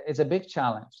 it's a big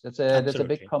challenge. That's a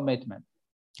big commitment.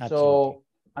 Absolutely. So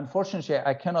unfortunately,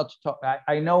 I cannot talk.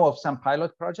 I know of some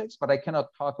pilot projects, but I cannot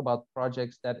talk about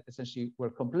projects that essentially were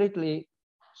completely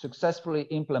successfully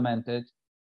implemented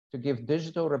to give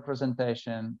digital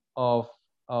representation of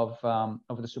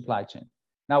the supply chain.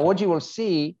 Now, what you will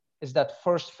see is that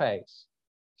first phase.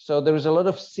 So there is a lot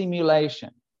of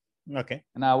simulation. Okay.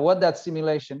 Now, what that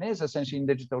simulation is essentially in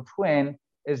digital twin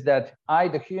is that I,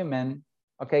 the human,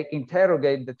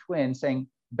 interrogate the twin, saying,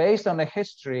 based on a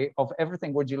history of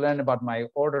everything what you learn about my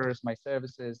orders, my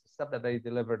services, the stuff that I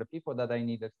deliver, the people that I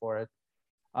needed for it,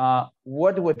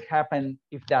 what would happen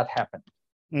if that happened?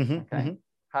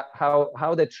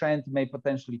 How the trend may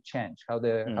potentially change, how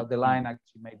the line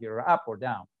actually may be up or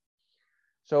down.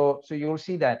 So you'll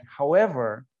see that.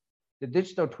 However, the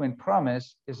digital twin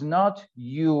promise is not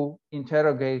you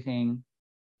interrogating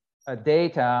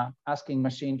data, asking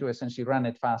machine to essentially run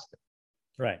it faster.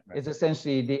 Right. It's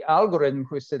essentially the algorithm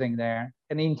who's sitting there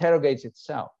and interrogates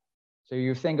itself. So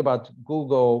you think about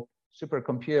Google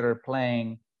supercomputer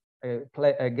playing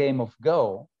a game of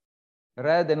Go,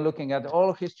 rather than looking at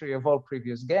all history of all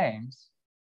previous games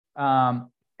and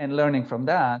learning from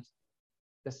that,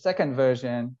 the second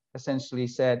version essentially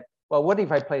said, well, what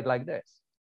if I played like this?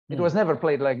 It was never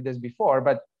played like this before,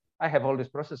 but I have all this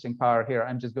processing power here.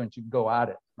 I'm just going to go at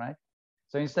it, right?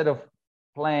 So instead of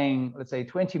playing, let's say,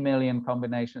 20 million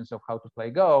combinations of how to play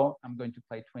Go, I'm going to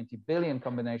play 20 billion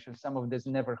combinations, some of this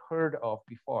never heard of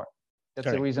before.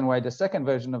 That's the reason why the second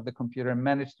version of the computer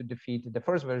managed to defeat the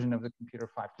first version of the computer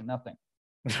 5-0.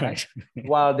 Right?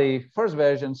 While the first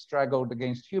version struggled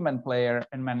against human player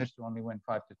and managed to only win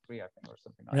 5-3, I think, or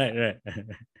something like that. Right.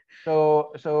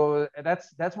 So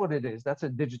that's what it is. That's a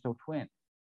digital twin,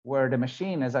 where the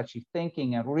machine is actually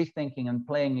thinking and rethinking and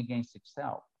playing against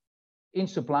itself. In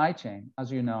supply chain,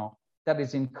 as you know, that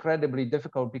is incredibly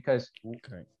difficult because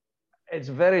it's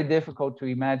very difficult to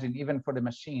imagine, even for the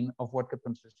machine, of what could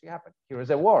potentially happen. Here is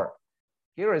a war.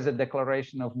 Here is a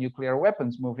declaration of nuclear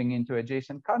weapons moving into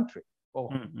adjacent country. Well,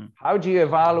 how do you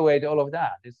evaluate all of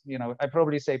that? It's, I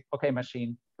probably say, okay,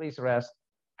 machine, please rest.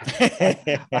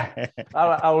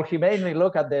 I'll humanely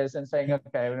look at this and saying,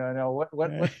 okay, what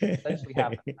could potentially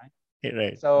happen,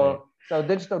 right? So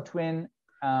digital twin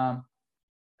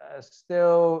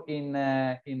still in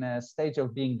a stage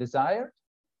of being desired,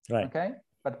 right? Okay,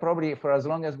 but probably for as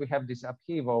long as we have these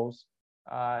upheavals,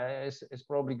 it's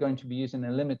probably going to be used in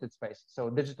a limited space. So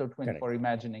digital twin for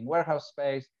imagining warehouse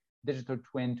space, digital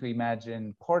twin to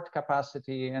imagine port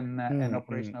capacity and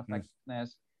operational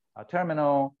effectiveness,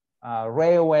 terminal,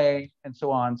 railway, and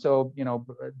so on. So,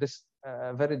 this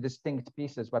very distinct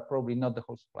pieces, but probably not the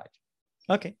whole supply chain.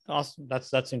 Okay, awesome.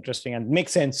 That's interesting and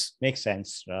makes sense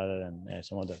rather than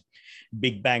some of the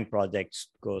big bang projects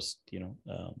goes,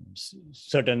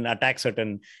 attack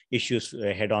certain issues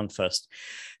head on first.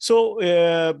 So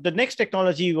the next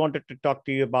technology we wanted to talk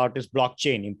to you about is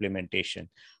blockchain implementation.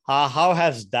 How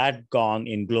has that gone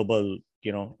in global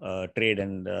trade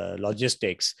and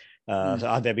logistics. So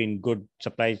have there been good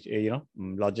supply,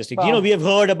 logistics? Well, We have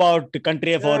heard about the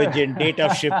country of origin, date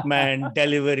of shipment,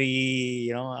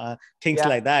 delivery, things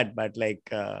like that. But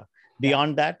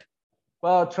beyond that.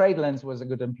 Well, TradeLens was a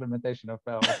good implementation of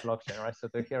blockchain, right? So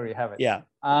here you have it. Yeah.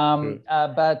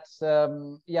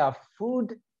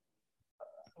 Food.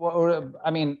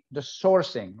 The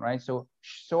sourcing, right? So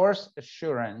source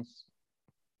assurance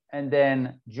and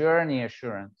then journey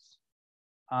assurance.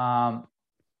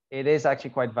 It is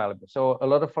actually quite valuable. So a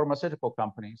lot of pharmaceutical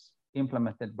companies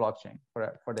implemented blockchain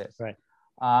for this. Right.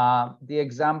 The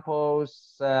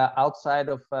examples outside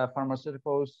of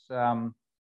pharmaceuticals,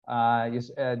 there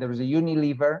is a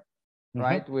Unilever,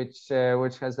 right, which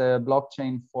has a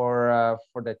blockchain for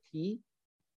the tea.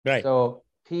 Right. So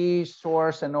tea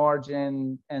source and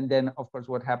origin, and then of course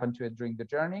what happened to it during the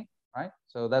journey, right?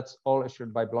 So that's all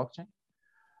assured by blockchain.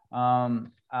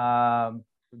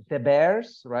 The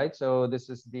bears, right? So this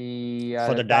is the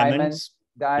for the diamonds.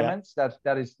 Diamonds. Yeah.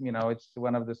 That is, it's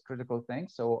one of those critical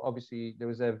things. So obviously there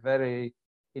was a very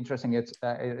interesting.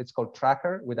 It's called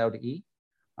Tracker without E.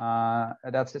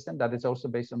 That system that is also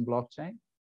based on blockchain.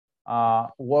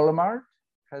 Walmart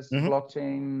has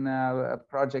blockchain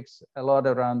projects a lot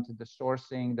around the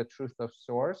sourcing, the truth of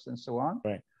source, and so on.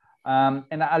 Right.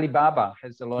 And Alibaba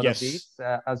has a lot of these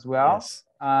as well. Yes.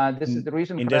 This is the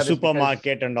reason in for the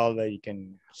supermarket and all that you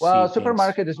can. Well,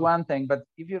 supermarket is one thing, but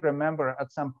if you remember,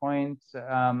 at some point,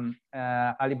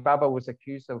 Alibaba was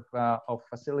accused of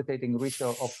facilitating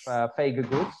resale of fake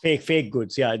goods. Fake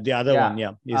goods, yeah. The other one,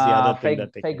 is the other thing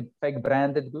that they fake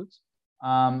branded goods.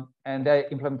 And the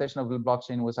implementation of the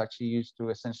blockchain was actually used to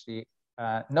essentially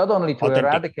not only to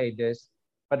eradicate this,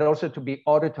 but also to be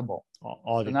auditable.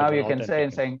 So now you can say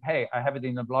hey, I have it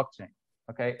in a blockchain.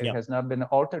 Okay, it has not been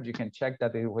altered. You can check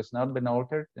that it has not been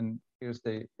altered, and here's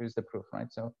the proof, right?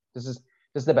 So this is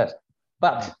the best.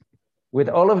 But with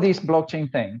all of these blockchain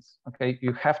things, okay,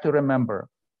 you have to remember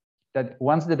that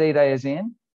once the data is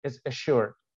in, it's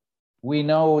assured. We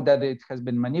know that it has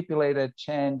been manipulated,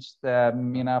 changed,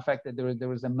 affected. There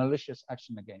was a malicious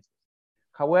action against it.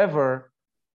 However,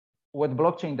 what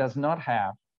blockchain does not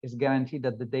have is guarantee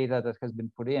that the data that has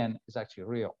been put in is actually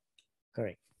real.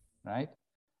 Correct. Right.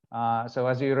 So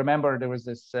as you remember, there was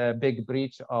this big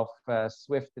breach of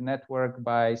Swift network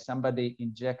by somebody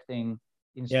injecting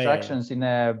instructions in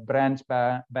a branch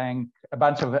in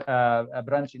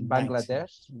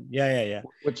Bangladesh.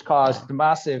 Which caused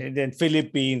massive. And then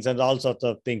Philippines and all sorts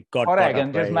of things got correct, caught up,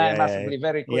 and just massively,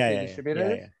 very quickly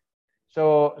distributed.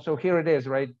 So here it is,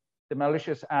 right? The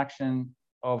malicious action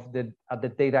of at the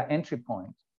data entry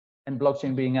point, and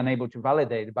blockchain being unable to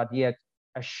validate, but yet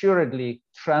assuredly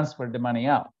transfer the money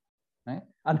out. Right?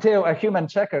 Until a human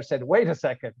checker said, "Wait a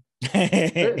second,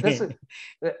 there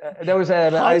was a.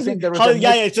 I think there was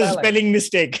a it's a spelling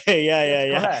mistake.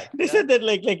 Correct. They said that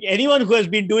like anyone who has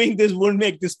been doing this won't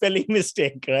make the spelling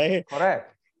mistake, right?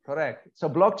 Correct. So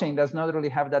blockchain does not really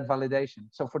have that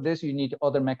validation. So for this, you need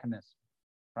other mechanisms,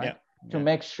 right? To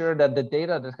make sure that the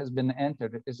data that has been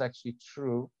entered is actually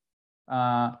true,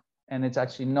 and it's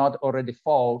actually not already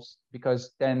false,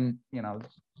 because then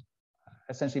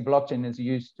essentially blockchain is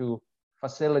used to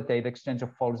facilitate exchange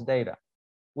of false data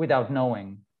without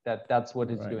knowing that that's what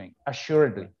it's doing,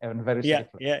 assuredly and very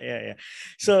safely.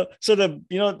 So the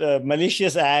the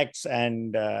malicious acts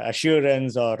and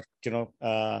assurance, or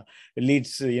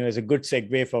leads is a good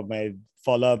segue for my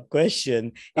follow-up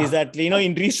question, is that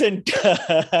in recent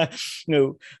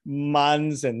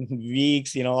months and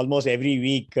weeks, almost every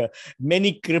week,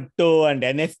 many crypto and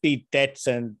NFT thefts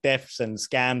and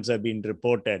scams have been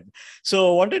reported.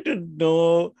 So I wanted to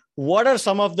know, what are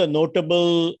some of the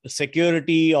notable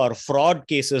security or fraud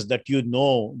cases that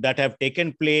that have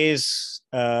taken place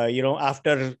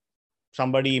after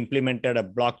somebody implemented a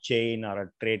blockchain or a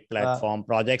trade platform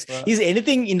projects? Is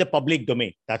anything in the public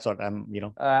domain? That's what I'm,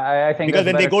 I think, because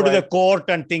when they go to the court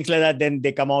and things like that, then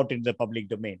they come out in the public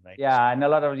domain, right? Yeah, and a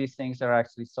lot of these things are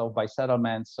actually solved by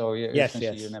settlements. So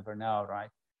essentially you never know, right?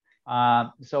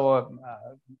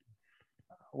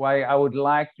 Why I would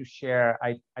like to share,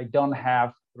 I don't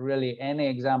have really any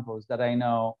examples that I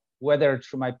know, whether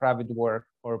through my private work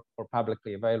or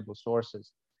publicly available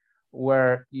sources,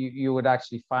 where you would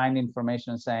actually find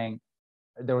information saying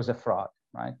there was a fraud,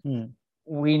 right?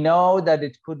 We know that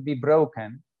it could be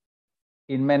broken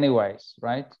in many ways,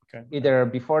 right? Okay. Either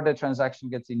before the transaction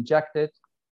gets injected,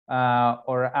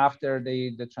 or after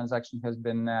the transaction has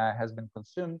been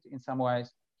consumed in some ways.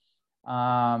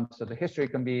 So the history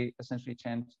can be essentially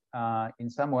changed in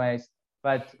some ways,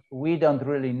 but we don't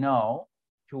really know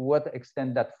to what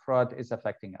extent that fraud is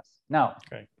affecting us. Now,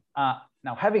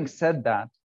 now having said that,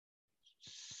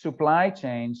 supply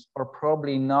chains are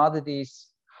probably not these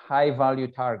high value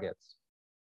targets.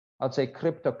 I'd say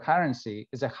cryptocurrency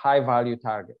is a high value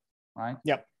target, right?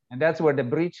 Yep. And that's where the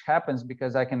breach happens,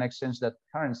 because I can exchange that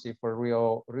currency for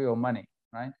real money,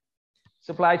 right?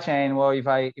 Supply chain, well, if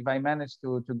I manage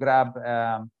to grab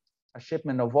a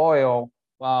shipment of oil,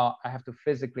 well, I have to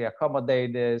physically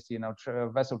accommodate this,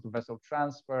 vessel to vessel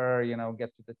transfer, get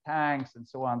to the tanks and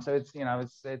so on. So it's,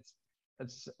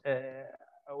 it's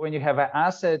when you have an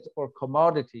asset or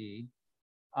commodity,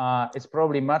 it's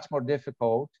probably much more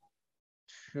difficult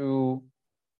to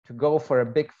go for a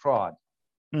big fraud.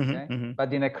 Okay?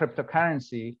 But in a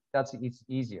cryptocurrency, it's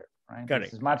easier, right?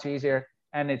 Correct. It's much easier,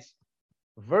 and it's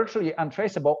virtually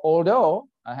untraceable. Although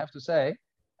I have to say,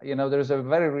 there's a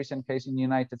very recent case in the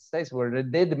United States where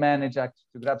they did manage to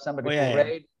grab somebody who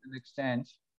raided an exchange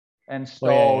and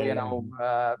stole,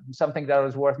 something that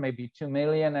was worth maybe 2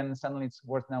 million, and suddenly it's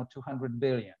worth now 200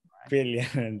 billion. Billion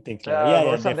and things like that.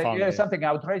 Or something, something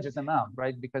outrageous amount,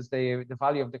 right? Because the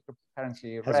value of the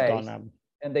cryptocurrency has raised, gone up,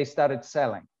 and they started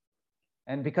selling.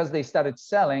 And because they started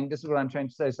selling, this is what I'm trying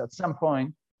to say, is at some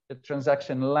point the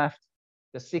transaction left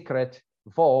the secret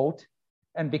vault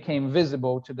and became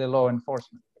visible to the law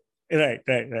enforcement. Right.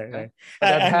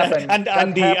 That happened.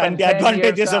 And the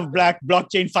advantages of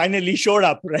blockchain finally showed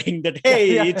up, right? That,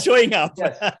 hey, it's showing up.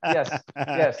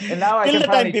 Yes. And now I can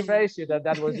finally trace you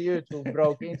that was you who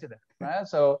broke into that, right?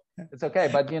 So it's okay.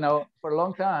 But, for a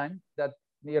long time that,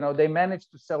 they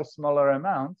managed to sell smaller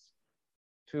amounts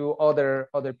to other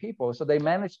people. So they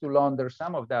managed to launder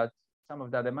some of that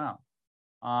amount.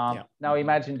 Now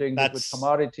imagine doing this with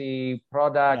commodity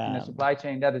product in a supply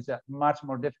chain. That is much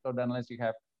more difficult unless you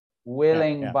have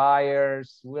willing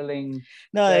buyers, willing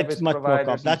service it's much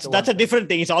providers. More that's a different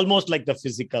thing. It's almost like the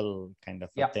physical kind of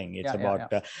a thing. It's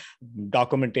about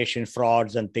documentation,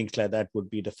 frauds, and things like that would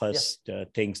be the first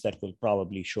things that will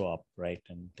probably show up, right?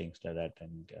 And things like that.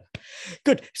 And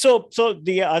good. So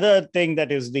the other thing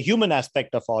that is the human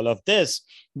aspect of all of this,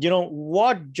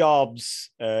 what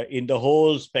jobs in the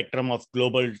whole spectrum of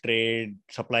global trade,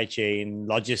 supply chain,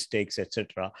 logistics,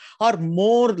 etc., are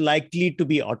more likely to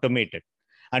be automated?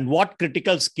 And what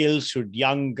critical skills should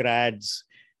young grads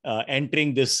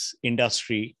entering this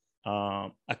industry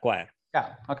acquire?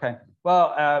 Yeah, okay.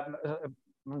 Well,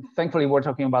 thankfully, we're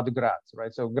talking about the grads,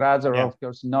 right? So grads are, of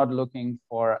course, not looking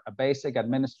for a basic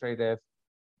administrative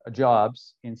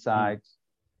jobs inside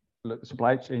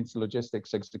supply chains,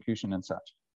 logistics, execution, and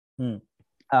such.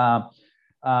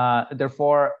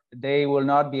 Therefore, they will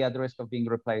not be at risk of being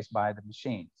replaced by the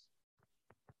machines.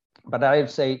 But I would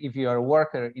say if you are a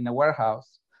worker in a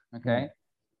warehouse, okay,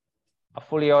 a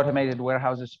fully automated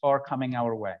warehouses are coming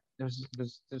our way.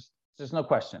 There's no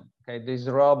question. Okay, these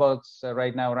robots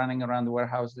right now running around the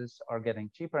warehouses are getting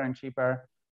cheaper and cheaper.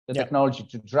 The technology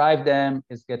to drive them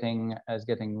is getting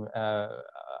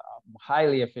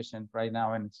highly efficient right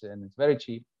now, and it's very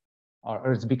cheap,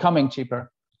 or it's becoming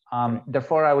cheaper.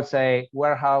 Therefore, I would say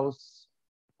warehouse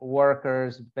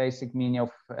workers, basic meaning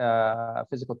of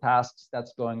physical tasks,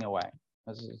 that's going away.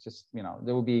 It's just,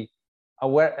 there will be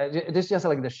this is just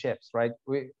like the ships, right?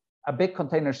 A big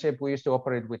container ship, we used to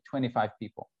operate with 25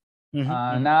 people.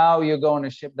 Now you go on a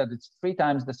ship that it's 3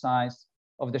 times the size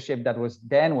of the ship that was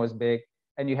big,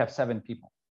 and you have 7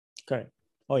 people. Okay.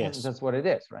 Oh yes. That's what it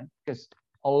is, right? Because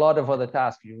a lot of other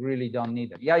tasks you really don't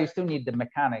need it. Yeah, you still need the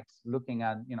mechanics looking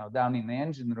at, down in the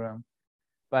engine room,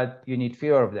 but you need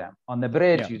fewer of them. On the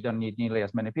bridge, you don't need nearly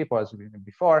as many people as we did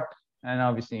before. And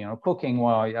obviously, cooking,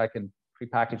 well, I can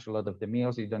prepackage a lot of the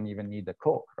meals. You don't even need the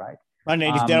cook, right? And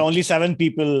if there are only 7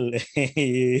 people,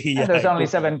 and there's only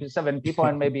seven people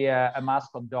and maybe a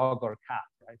mascot dog or cat,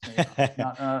 right?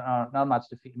 So, not much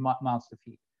to feed, mouths to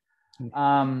feed.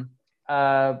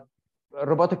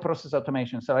 Robotic process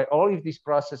automation. So all of these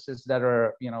processes that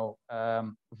are,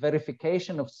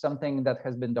 verification of something that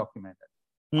has been documented.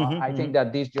 I think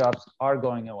that these jobs are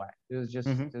going away. There's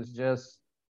just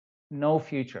no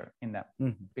future in them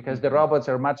because the robots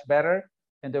are much better,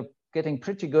 and they're getting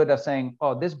pretty good at saying,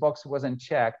 oh, this box wasn't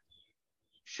checked,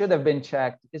 should have been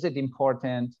checked. Is it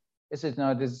important? Is it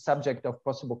not? Is it subject of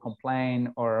possible complaint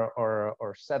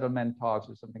or settlement talks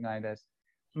or something like this?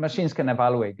 Machines can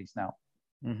evaluate these now.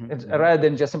 It's rather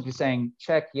than just simply saying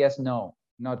check yes, no,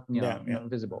 not not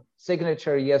visible.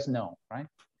 Signature yes, no, right?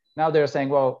 Now they're saying,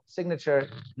 well, signature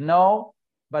no,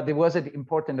 but was it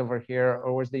important over here,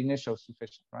 or was the initial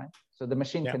sufficient, right? So the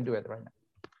machine can do it right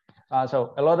now.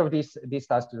 So a lot of these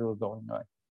tasks are going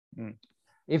away.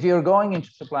 If you're going into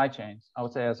supply chains, I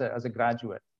would say as a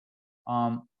graduate,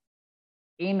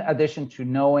 in addition to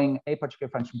knowing a particular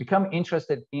function, become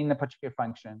interested in a particular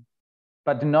function,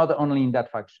 but not only in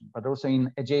that function, but also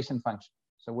in adjacent functions.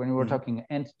 So when we're talking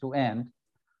end to end,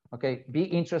 okay, be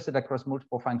interested across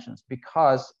multiple functions,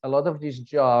 because a lot of these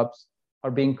jobs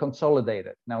are being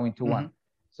consolidated now into one.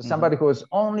 So somebody who is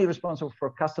only responsible for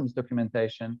customs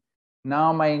documentation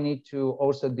now might need to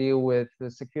also deal with the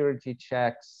security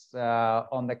checks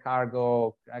on the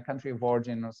cargo, country of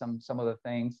origin, or some other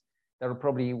things that are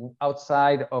probably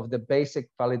outside of the basic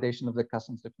validation of the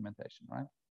customs documentation, right?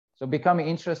 So become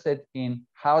interested in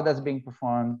how that's being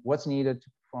performed, what's needed to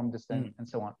perform this thing, and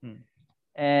so on.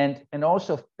 And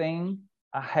also think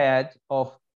ahead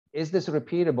of, is this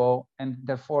repeatable, and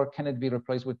therefore can it be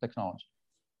replaced with technology?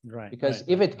 Right. Because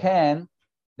if it can,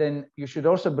 then you should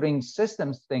also bring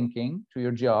systems thinking to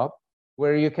your job,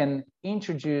 where you can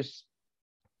introduce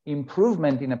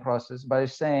improvement in a process by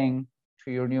saying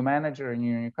to your new manager in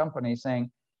your new company,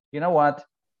 saying, you know what,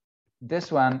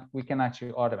 this one we can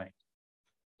actually automate.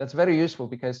 That's very useful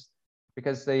because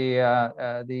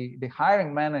the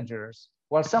hiring managers,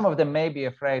 while some of them may be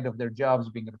afraid of their jobs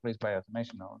being replaced by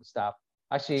automation and all the stuff,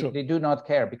 actually they do not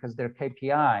care, because their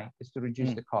KPI is to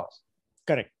reduce the cost.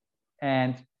 Correct.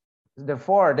 And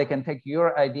therefore they can take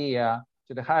your idea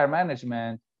to the higher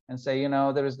management and say, you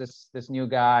know, there is this new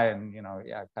guy, and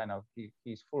kind of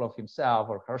he's full of himself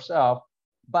or herself,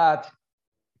 but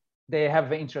they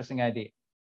have an interesting idea.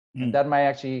 And that might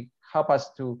actually help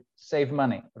us to save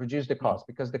money, reduce the cost,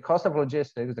 because the cost of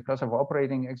logistics, the cost of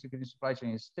operating, executing supply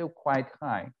chain is still quite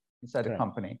high inside the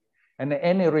company. And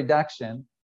any reduction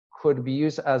could be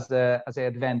used as an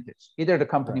advantage. Either the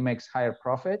company makes higher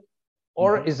profit,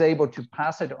 or is able to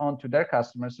pass it on to their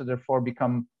customers, so therefore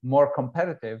become more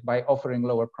competitive by offering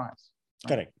lower price.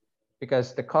 Right? Correct.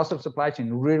 Because the cost of supply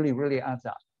chain really, really adds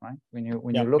up, right? When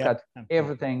you look at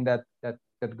everything that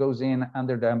goes in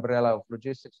under the umbrella of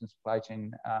logistics and supply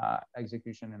chain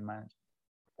execution and management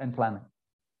and planning.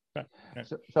 Right.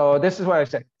 So this is what I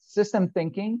said: system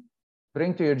thinking,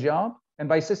 bring to your job. And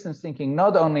by systems thinking,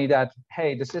 not only that,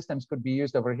 hey, the systems could be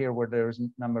used over here where there's a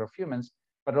number of humans,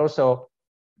 but also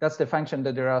that's the function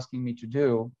that they're asking me to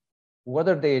do. What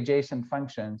are the adjacent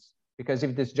functions? Because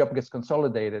if this job gets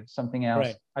consolidated, something else,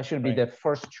 I should be the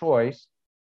first choice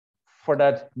for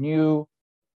that new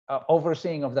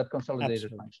overseeing of that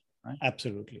consolidated function. Right?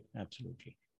 Absolutely.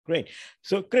 Great.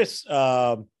 So, Chris,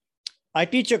 I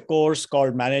teach a course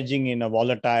called Managing in a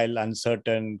Volatile,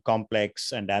 Uncertain,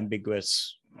 Complex, and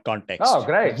Ambiguous Context. Oh,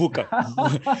 great. VUCA.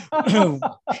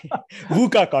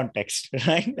 VUCA context,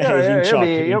 right?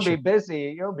 You'll be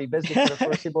busy for the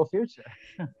foreseeable future.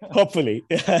 Hopefully.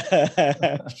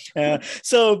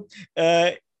 So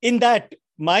in that,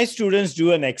 my students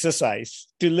do an exercise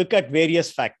to look at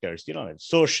various factors,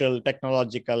 social,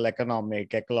 technological,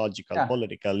 economic, ecological,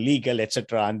 political, legal,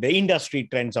 etc., and the industry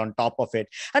trends on top of it,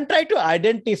 and try to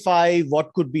identify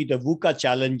what could be the VUCA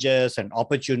challenges and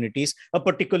opportunities a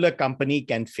particular company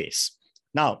can face.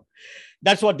 Now,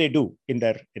 that's what they do in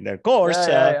their course.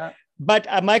 But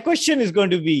my question is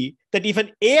going to be that if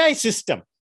an AI system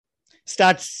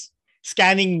starts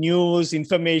scanning news,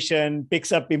 information,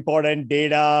 picks up important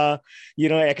data,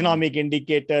 economic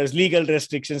indicators, legal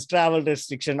restrictions, travel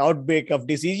restriction, outbreak of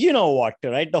disease,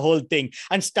 right? The whole thing,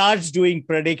 and starts doing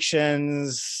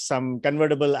predictions, some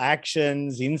convertible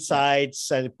actions,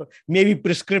 insights, maybe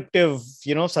prescriptive,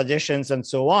 suggestions, and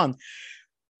so on.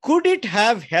 Could it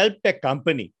have helped a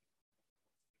company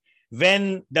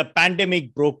when the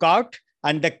pandemic broke out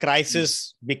and the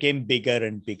crisis became bigger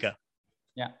and bigger?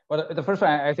 Yeah, well, the first one,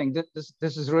 I think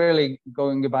this is really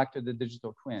going back to the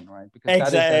digital twin, right? Because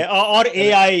exactly, or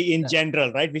AI in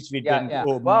general, right? Which we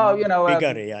didn't. Well,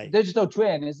 bigger AI. Digital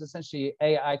twin is essentially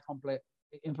AI complex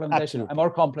implementation, a more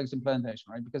complex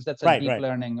implementation, right? Because that's a deep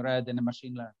learning rather than a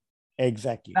machine learning.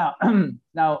 Exactly.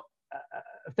 Now,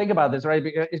 think about this, right?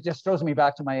 Because it just throws me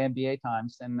back to my MBA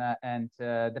times and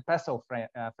the PESO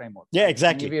framework. Yeah,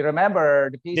 exactly. And if you remember,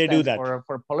 the P stands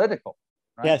for political,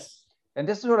 right? Yes. And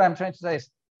this is what I'm trying to say is,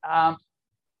 a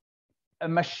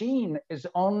machine is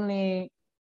only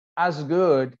as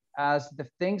good as the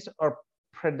things are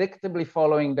predictably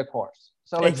following the course.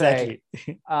 So let's say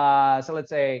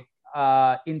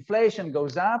inflation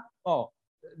goes up. Oh,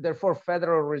 therefore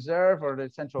Federal Reserve or the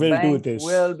central bank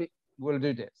will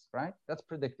do this, right? That's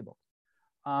predictable.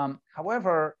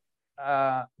 However,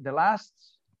 the last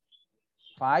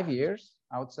 5 years,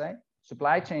 I would say,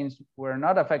 supply chains were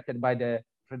not affected by the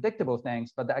predictable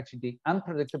things, but actually the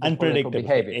unpredictable political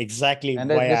behavior. Exactly. And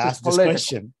why I asked this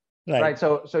question. Right.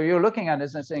 So you're looking at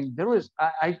this and saying,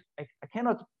 I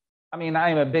cannot, I'm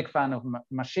a big fan of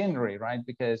machinery, right?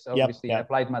 Because obviously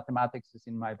applied mathematics is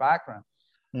in my background.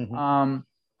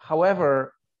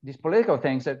 However, these political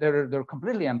things, they're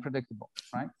completely unpredictable,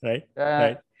 right?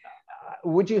 Right.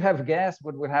 would you have guessed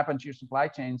what would happen to your supply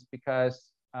chains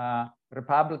because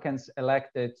Republicans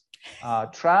elected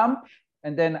Trump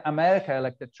and then America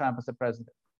elected Trump as the president?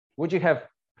 Would you have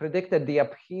predicted the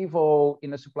upheaval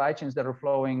in the supply chains that are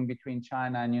flowing between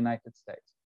China and United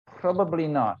States? Probably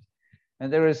not.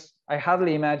 And I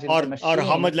hardly imagine or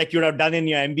how much, like you would have done in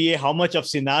your MBA, how much of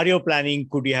scenario planning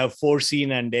could you have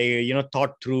foreseen and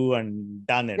thought through and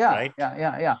done it, right?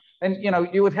 Yeah. And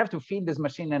you would have to feed this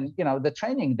machine and the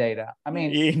training data. I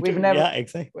mean, we've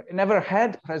never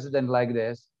had president like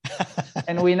this,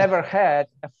 and we never had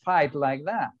a fight like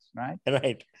that, right?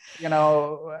 Right.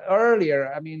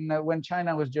 Earlier, I mean, when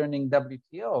China was joining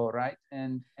WTO, right,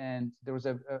 and there was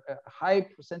a high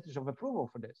percentage of approval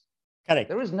for this. Correct.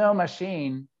 There is no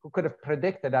machine who could have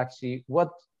predicted actually what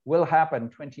will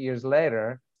happen 20 years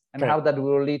later and how that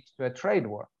will lead to a trade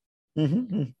war.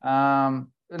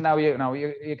 Now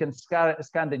you can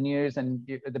scan the news and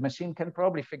the machine can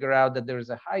probably figure out that there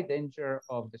is a high danger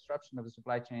of disruption of the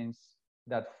supply chains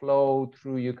that flow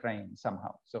through Ukraine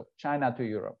somehow. So China to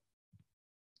Europe.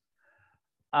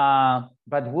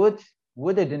 But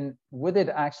would it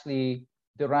actually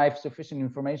derive sufficient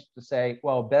information to say,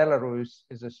 well, Belarus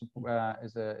is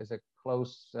a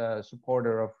close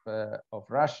supporter of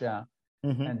Russia,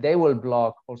 and they will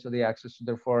block also the access.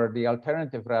 Therefore, the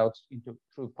alternative routes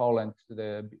through Poland to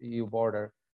the EU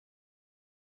border.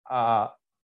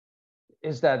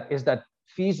 Is that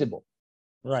feasible?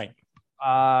 Right.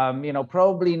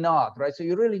 Probably not. Right. So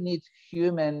you really need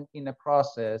human in the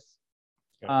process,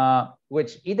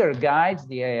 which either guides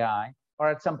the AI. Or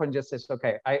at some point just says,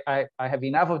 okay, I have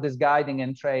enough of this guiding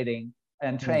and training.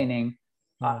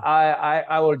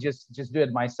 I will just do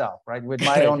it myself, right? With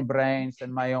my own brains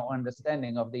and my own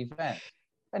understanding of the event.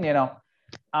 And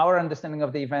our understanding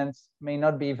of the events may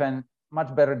not be even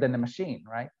much better than the machine,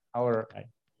 right?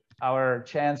 Our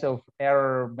chance of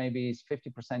error maybe is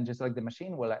 50%, just like the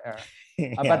machine will err.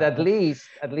 But at least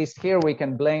here we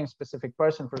can blame specific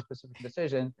person for a specific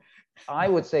decision. I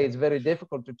would say it's very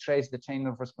difficult to trace the chain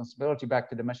of responsibility back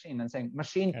to the machine and saying,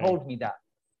 machine told me that.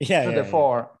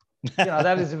 Therefore,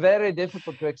 that is very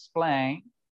difficult to explain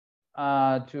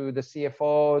to the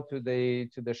CFO, to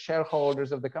the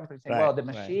shareholders of the company, saying, well, the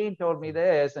machine told me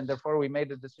this, and therefore we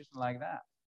made a decision like that.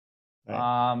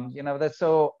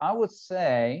 So I would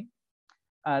say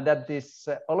that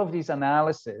all of these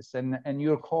analysis and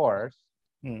your course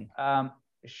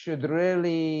should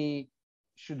really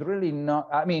not.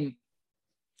 I mean,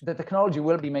 the technology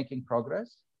will be making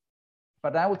progress,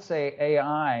 but I would say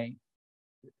AI.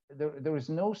 There is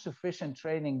no sufficient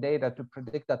training data to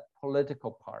predict that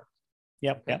political part.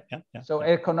 So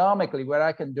economically, where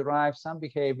I can derive some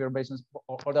behavior based on,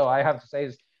 although I have to say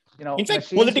is, in fact,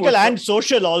 political and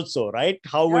social also, right?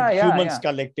 How would humans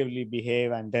collectively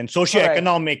behave, and then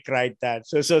socioeconomic, right? That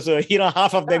so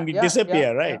half of them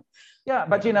disappear, right? Yeah,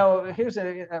 but here's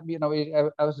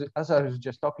as I was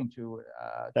just talking to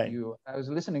you, I was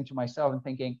listening to myself and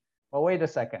thinking, well, wait a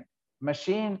second.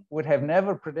 Machine would have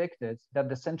never predicted that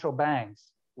the central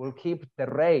banks will keep the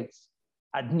rates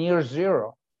at near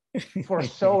zero for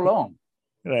so long.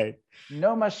 Right.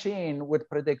 No machine would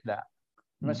predict that.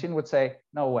 The machine would say,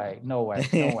 no way.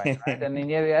 Right? And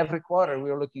in every quarter, we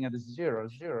were looking at 0,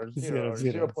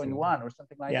 0.1 or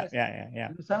something like this.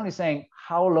 And suddenly saying,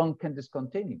 how long can this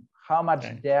continue? How much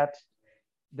debt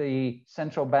the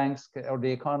central banks or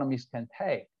the economies can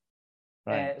take?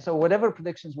 So whatever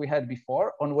predictions we had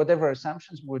before, on whatever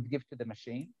assumptions we would give to the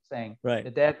machine, saying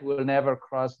the debt will never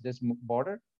cross this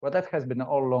border, well, that has been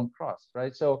all along crossed,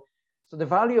 right? So the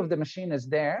value of the machine is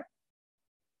there.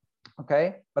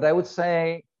 Okay, but I would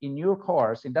say in your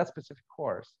course, in that specific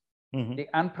course, the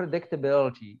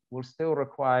unpredictability will still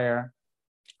require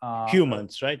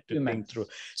humans, right, to think through.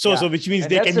 So which means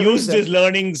they can use these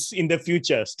learnings in the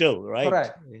future still,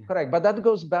 right? Correct. But that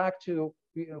goes back to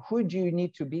who do you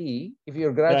need to be if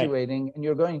you're graduating and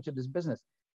you're going into this business?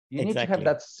 You need to have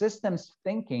that systems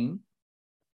thinking,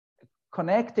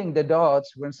 connecting the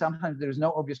dots when sometimes there is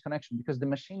no obvious connection, because the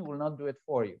machine will not do it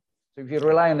for you. So if you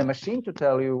rely on the machine to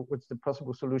tell you what the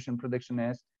possible solution prediction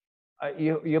is,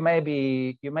 you may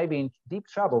be in deep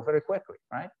trouble very quickly,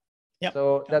 right?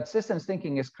 So that systems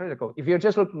thinking is critical. If you're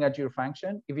just looking at your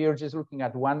function, if you're just looking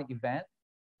at one event,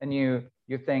 and you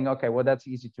think, okay, well, that's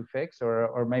easy to fix,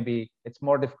 or maybe it's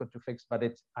more difficult to fix, but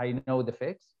I know the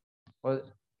fix. Well,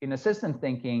 in a system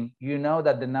thinking, you know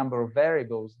that the number of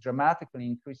variables dramatically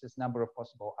increases number of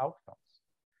possible outcomes.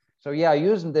 So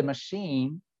using the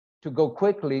machine to go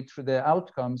quickly through the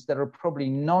outcomes that are probably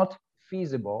not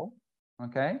feasible,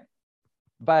 okay?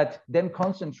 But then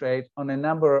concentrate on a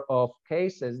number of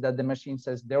cases that the machine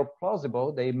says they're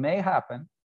plausible, they may happen,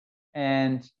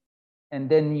 and and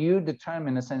then you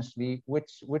determine essentially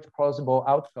which plausible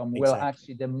outcome will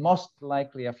actually the most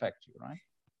likely affect you, right?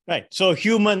 Right. So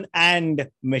human and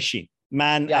machine,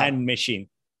 man and machine.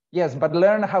 Yes, but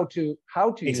learn how to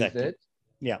use it.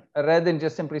 Yeah. Rather than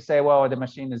just simply say, well, the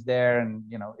machine is there and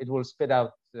it will spit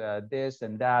out this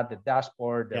and that, the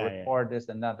dashboard, the report, this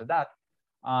and that.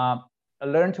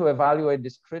 Learn to evaluate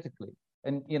this critically.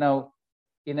 And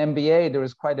in MBA, there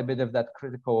is quite a bit of that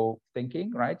critical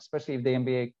thinking, right? Especially if the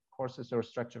MBA courses are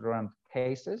structured around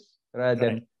cases rather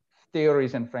than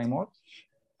theories and frameworks.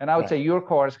 And I would say your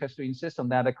course has to insist on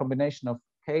that, a combination of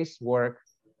case work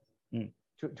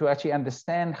to actually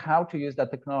understand how to use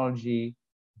that technology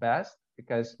best,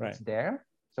 because it's there.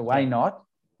 So why not,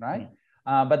 right?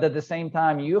 But at the same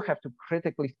time, you have to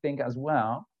critically think as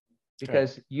well,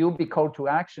 because you'll be called to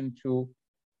action to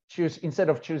choose, instead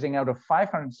of choosing out of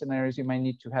 500 scenarios, you might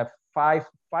need to have 5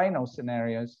 final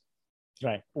scenarios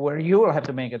where you will have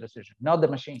to make a decision, not the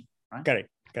machine. Right? Correct.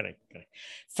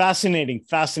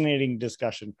 Fascinating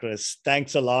discussion, Chris.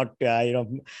 Thanks a lot.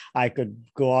 I could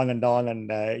go on,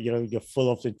 and you're full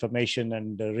of information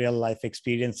and real life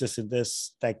experiences in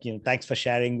this. Thanks for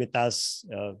sharing with us.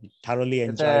 Thoroughly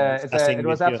enjoyed discussing. It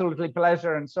was absolutely a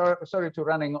pleasure, and sorry to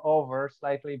running over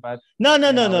slightly, but no.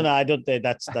 I don't think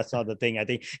that's not the thing. I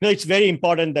think it's very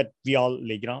important that we all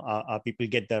our people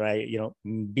get the right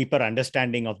deeper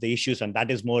understanding of the issues, and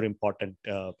that is more important.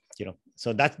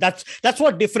 So that's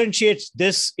what differentiates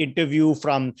this interview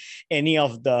from any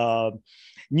of the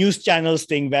news channels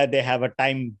thing where they have a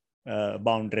time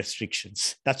bound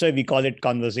restrictions. That's why we call it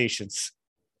conversations.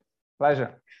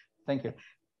 Pleasure. Thank you.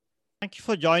 Thank you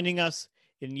for joining us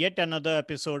in yet another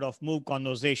episode of Move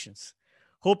Conversations.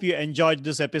 Hope you enjoyed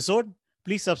this episode.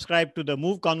 Please subscribe to the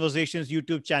Move Conversations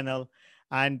YouTube channel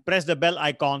and press the bell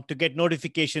icon to get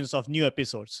notifications of new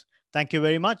episodes. Thank you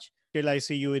very much. Till I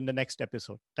see you in the next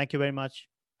episode. Thank you very much.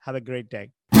 Have a great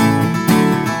day.